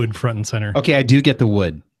the wood front and center. Okay, I do get the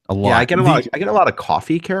wood a lot. Yeah, I get a lot of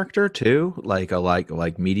coffee character too, like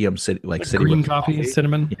medium city, like city green coffee,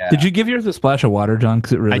 cinnamon. Yeah. Did you give yours a splash of water, John?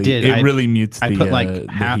 Because I did. It really mutes the. I put like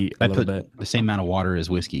half. I put the same amount of water as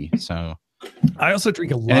whiskey, so. I also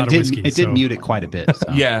drink a lot of whiskey. It did mute it quite a bit.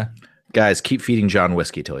 So. Yeah. Guys, keep feeding John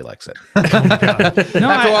whiskey till he likes it. He's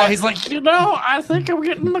like, I think I'm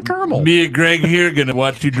getting the caramel. Me and Greg here gonna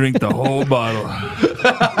watch you drink the whole bottle.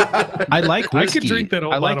 I like whiskey. I could drink that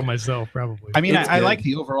whole bottle myself, probably. I mean, I like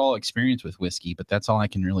the overall experience with whiskey, but that's all I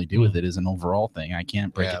can really do with it is an overall thing. I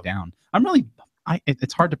can't break it down.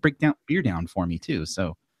 It's hard to break down beer down for me too.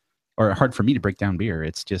 So, or hard for me to break down beer.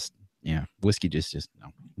 It's just, whiskey just no.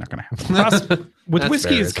 Not gonna happen. With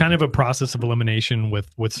whiskey, it's kind of a process of elimination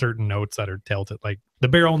with certain notes that are tilted, like the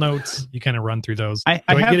barrel notes. You kind of run through those. I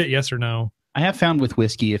get it, yes or no? I have found with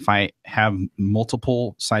whiskey, if I have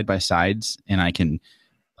multiple side by sides and I can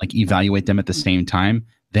like evaluate them at the same time,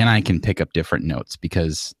 then I can pick up different notes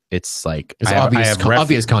because it's like It's I have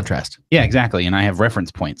obvious contrast. Yeah, exactly. And I have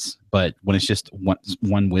reference points. But when it's just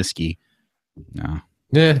one whiskey, no.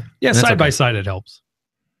 Yeah. Yeah, That's side by okay. side it helps.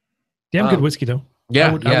 Damn good whiskey though. Yeah,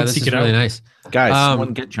 I would this seek is it really out. nice. Guys,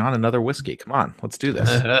 someone get John another whiskey. Come on, let's do this.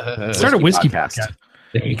 Start a whiskey podcast. podcast.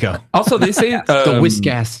 There you go. Also, they say The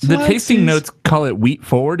Whiskast. the tasting notes call it wheat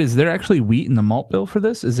forward. Is there actually wheat in the malt bill for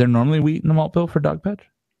this? Is there normally wheat in the malt bill for Dog Patch?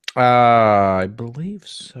 I believe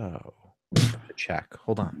so. Check.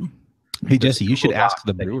 Hold on. Hey Jesse, you should Cool ask doc.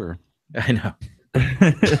 the brewer. I know.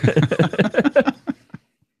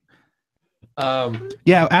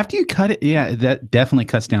 Yeah, after you cut it, yeah, that definitely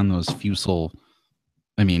cuts down those fusel.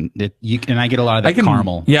 I mean, I get a lot of that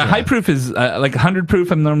caramel. Yeah, high proof is like 100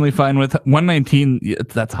 proof. I'm normally fine with 119.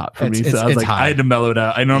 That's hot for me. So I was like, high. I had to mellow it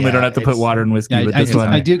out. I normally don't have to put water in whiskey, Yeah, but this one.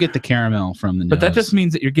 I do get the caramel from the nose. But that just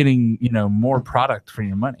means that you're getting, more product for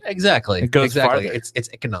your money. Exactly. It goes exactly. farther. It's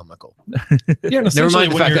economical. Yeah, and Never essentially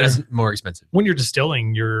mind the fact that it's more expensive. when you're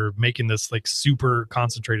distilling, you're making this like super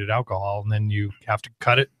concentrated alcohol, and then you have to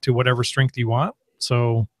cut it to whatever strength you want.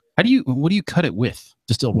 So what do you cut it with?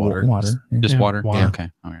 Distilled water. Water. Just Yeah, water. water. Yeah, okay.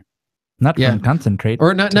 All right. Not Yeah. from concentrate.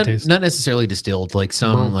 Or not taste. necessarily distilled, like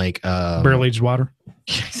some like barrel aged water.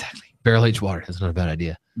 exactly. Barrel aged water. That's not a bad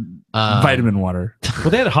idea. Vitamin water. Well,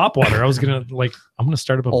 they had hop water. I'm gonna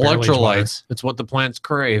start up a barrel-aged water. Electrolytes. It's what the plants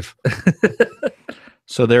crave.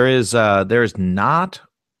 So there is not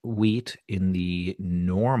wheat in the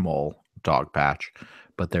normal Dog Patch,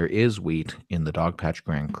 but there is wheat in the Dog Patch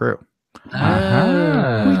Grand Cru,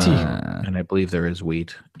 and I believe there is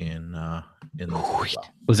wheat in this as well.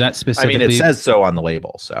 Was that I specifically? mean, it says so on the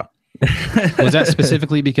label. So was that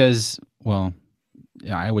specifically because? Well,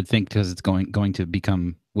 yeah, I would think because it's going to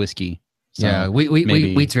become whiskey. So Yeah,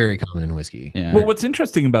 maybe- wheat's very common in whiskey. Yeah. Well, what's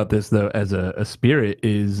interesting about this, though, as a spirit,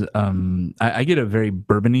 is I get a very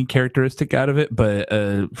bourbony characteristic out of it, but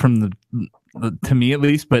from to me at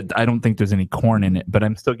least. But I don't think there's any corn in it. But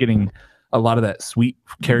I'm still getting a lot of that sweet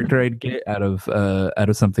character I'd get out of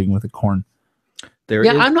something with a corn. there is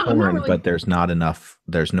I'm not corn, really- but there's not enough.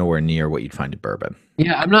 There's nowhere near what you'd find in bourbon.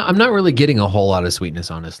 Yeah, I'm not really getting a whole lot of sweetness,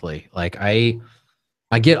 honestly. Like I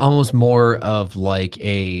get almost more of like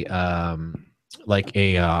a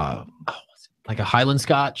Highland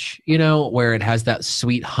Scotch, where it has that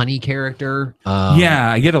sweet honey character.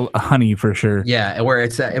 Yeah, I get a honey for sure. Yeah, where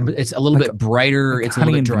it's a little Like bit brighter. It's a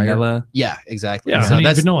honey little and bit drier. vanilla. Yeah, exactly. Yeah, So honey and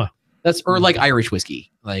that's vanilla. or like Irish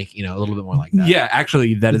whiskey, like a little bit more like that. Yeah,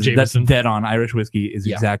 actually, that's Jameson. dead on. Irish whiskey is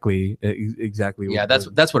Yeah. exactly Yeah, that's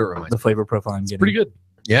what it reminds the me. flavor profile I'm getting. Pretty good.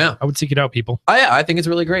 Yeah. I would seek it out, people. I think it's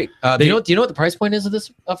really great. Do you know what the price point is of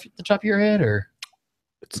this off the top of your head, or?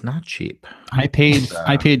 It's not cheap. I paid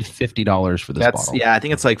 $50 for this That's bottle. yeah. I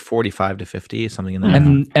think it's like 45 to 50, something in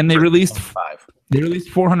that. And they released 5.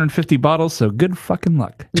 450 bottles, so good fucking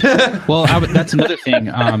luck. Well, that's another thing.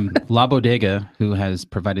 La Bodega, who has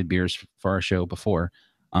provided beers for our show before,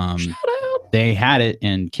 they had it,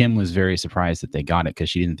 and Kim was very surprised that they got it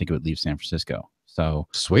because she didn't think it would leave San Francisco. So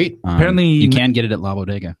Sweet. Apparently- you can get it at La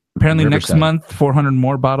Bodega. Apparently, next Riverside. month, 400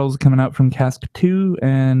 more bottles coming out from Cask 2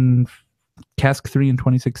 and Cask 3 in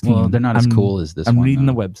 2016. Well, they're not as cool as this I'm one. reading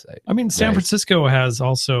though. the website. I mean, San Right. Francisco has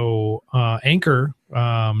also Anchor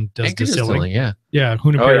does Anchor distilling. yeah. Yeah,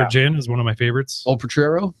 Junipero yeah. Gin is one of my favorites. Old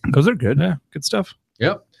Potrero. Those are good. Yeah, good stuff.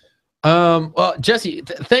 Yep. Well, Jesse,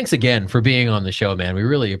 thanks again for being on the show, man. We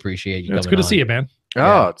really appreciate you. It's coming good to on. see you, man.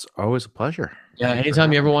 Oh, it's always a pleasure. Yeah.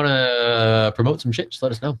 Anytime you ever want to promote some shit, just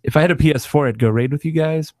let us know. If I had a PS4, I'd go raid with you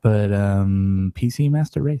guys, but PC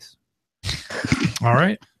Master Race. All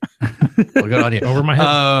right. We'll go on you. Over my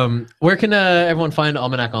head. Where can everyone find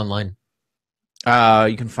Almanac online?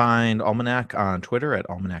 You can find Almanac on Twitter at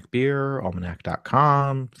Almanac Beer,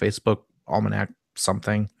 almanac.com, Facebook, Almanac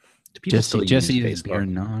something. Do people still use Jesse Facebook? Beer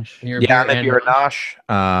Nosh. Yeah, I'm at Beer Nosh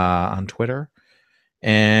on Twitter.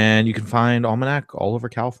 And you can find Almanac all over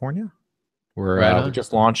California. Right on. We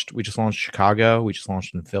just launched Chicago. We just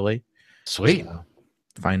launched in Philly. Sweet.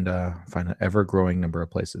 Find an ever growing number of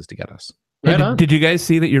places to get us. Hey, Right on. did you guys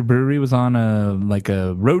see that your brewery was on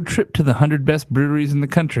a road trip to the 100 best breweries in the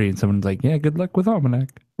country? And someone's like, "Yeah, good luck with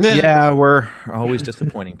Almanac." Yeah, we're always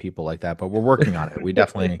disappointing people like that, but we're working on it. We're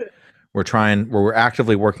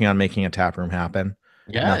actively working on making a tap room happen.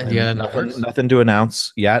 Yeah. Nothing to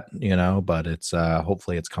announce yet, but it's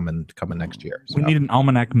hopefully it's coming next year. We need an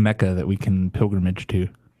Almanac Mecca that we can pilgrimage to.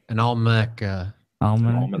 An Almanac.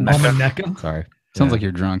 Almanac. Almanac. Sorry. Sounds like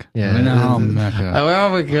you're drunk. Yeah.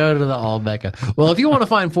 Well, we go to the Almanac. Well, if you want to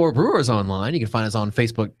find Four Brewers online, you can find us on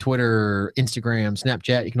Facebook, Twitter, Instagram,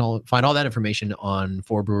 Snapchat. You can find all that information on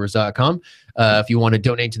fourbrewers.com. If you want to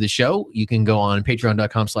donate to the show, you can go on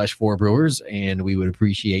patreon.com/fourbrewers, and we would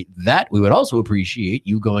appreciate that. We would also appreciate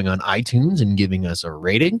you going on iTunes and giving us a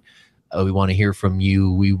rating. We want to hear from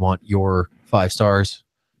you. We want your 5 stars,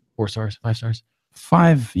 4 stars, 5 stars.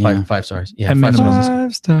 5, yeah. 5 stars. Yeah, 5 stars.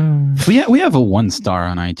 5 stars. We have a 1 star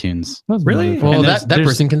on iTunes. Really? Well, that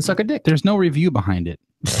person can suck a dick. There's no review behind it.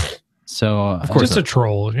 So of course, just a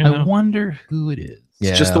troll. I wonder who it is.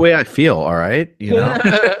 It's just the way I feel. All right, you know.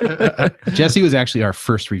 Jesse was actually our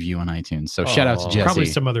first review on iTunes, so shout out to Jesse. Probably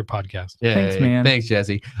some other podcast. Yeah, thanks, man. Thanks,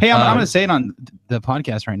 Jesse. Hey, I'm going to say it on the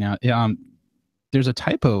podcast right now. There's a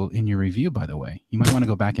typo in your review, by the way. You might want to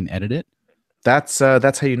go back and edit it. That's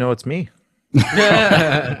how you know it's me.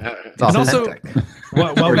 And also,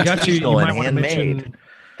 while we got you, you might want to mention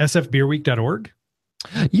sfbeerweek.org.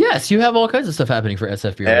 Yes, you have all kinds of stuff happening for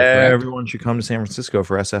SF Beer Week. Everyone should come to San Francisco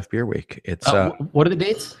for SF Beer Week. It's what are the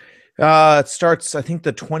dates? It starts, I think,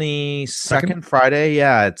 the 22nd Friday.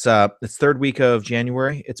 Yeah, it's third week of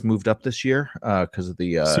January. It's moved up this year because of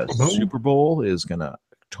the Super Bowl is gonna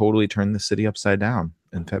totally turn the city upside down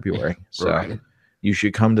in February. So you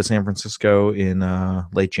should come to San Francisco in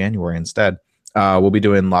late January instead. We'll be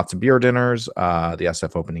doing lots of beer dinners, the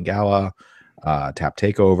SF opening gala, tap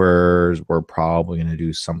takeovers. We're probably going to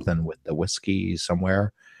do something with the whiskey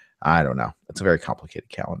somewhere. I don't know. It's a very complicated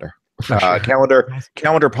calendar.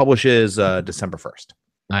 Calendar publishes December 1st.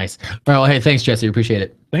 Nice. Well, hey, thanks, Jesse. Appreciate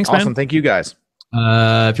it. Thanks, awesome. man. Thank you, guys.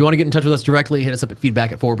 If you want to get in touch with us directly, hit us up at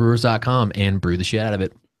feedback@fourbrewers.com and brew the shit out of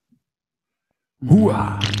it.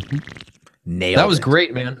 Nailed that was it.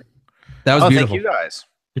 Great, man. That was beautiful. Thank you, guys.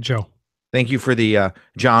 Good show. Thank you for the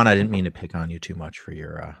John. I didn't mean to pick on you too much for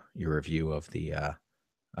your review of the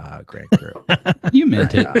Grand Crew. You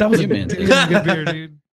meant it. That was you meant it. Good beer, dude.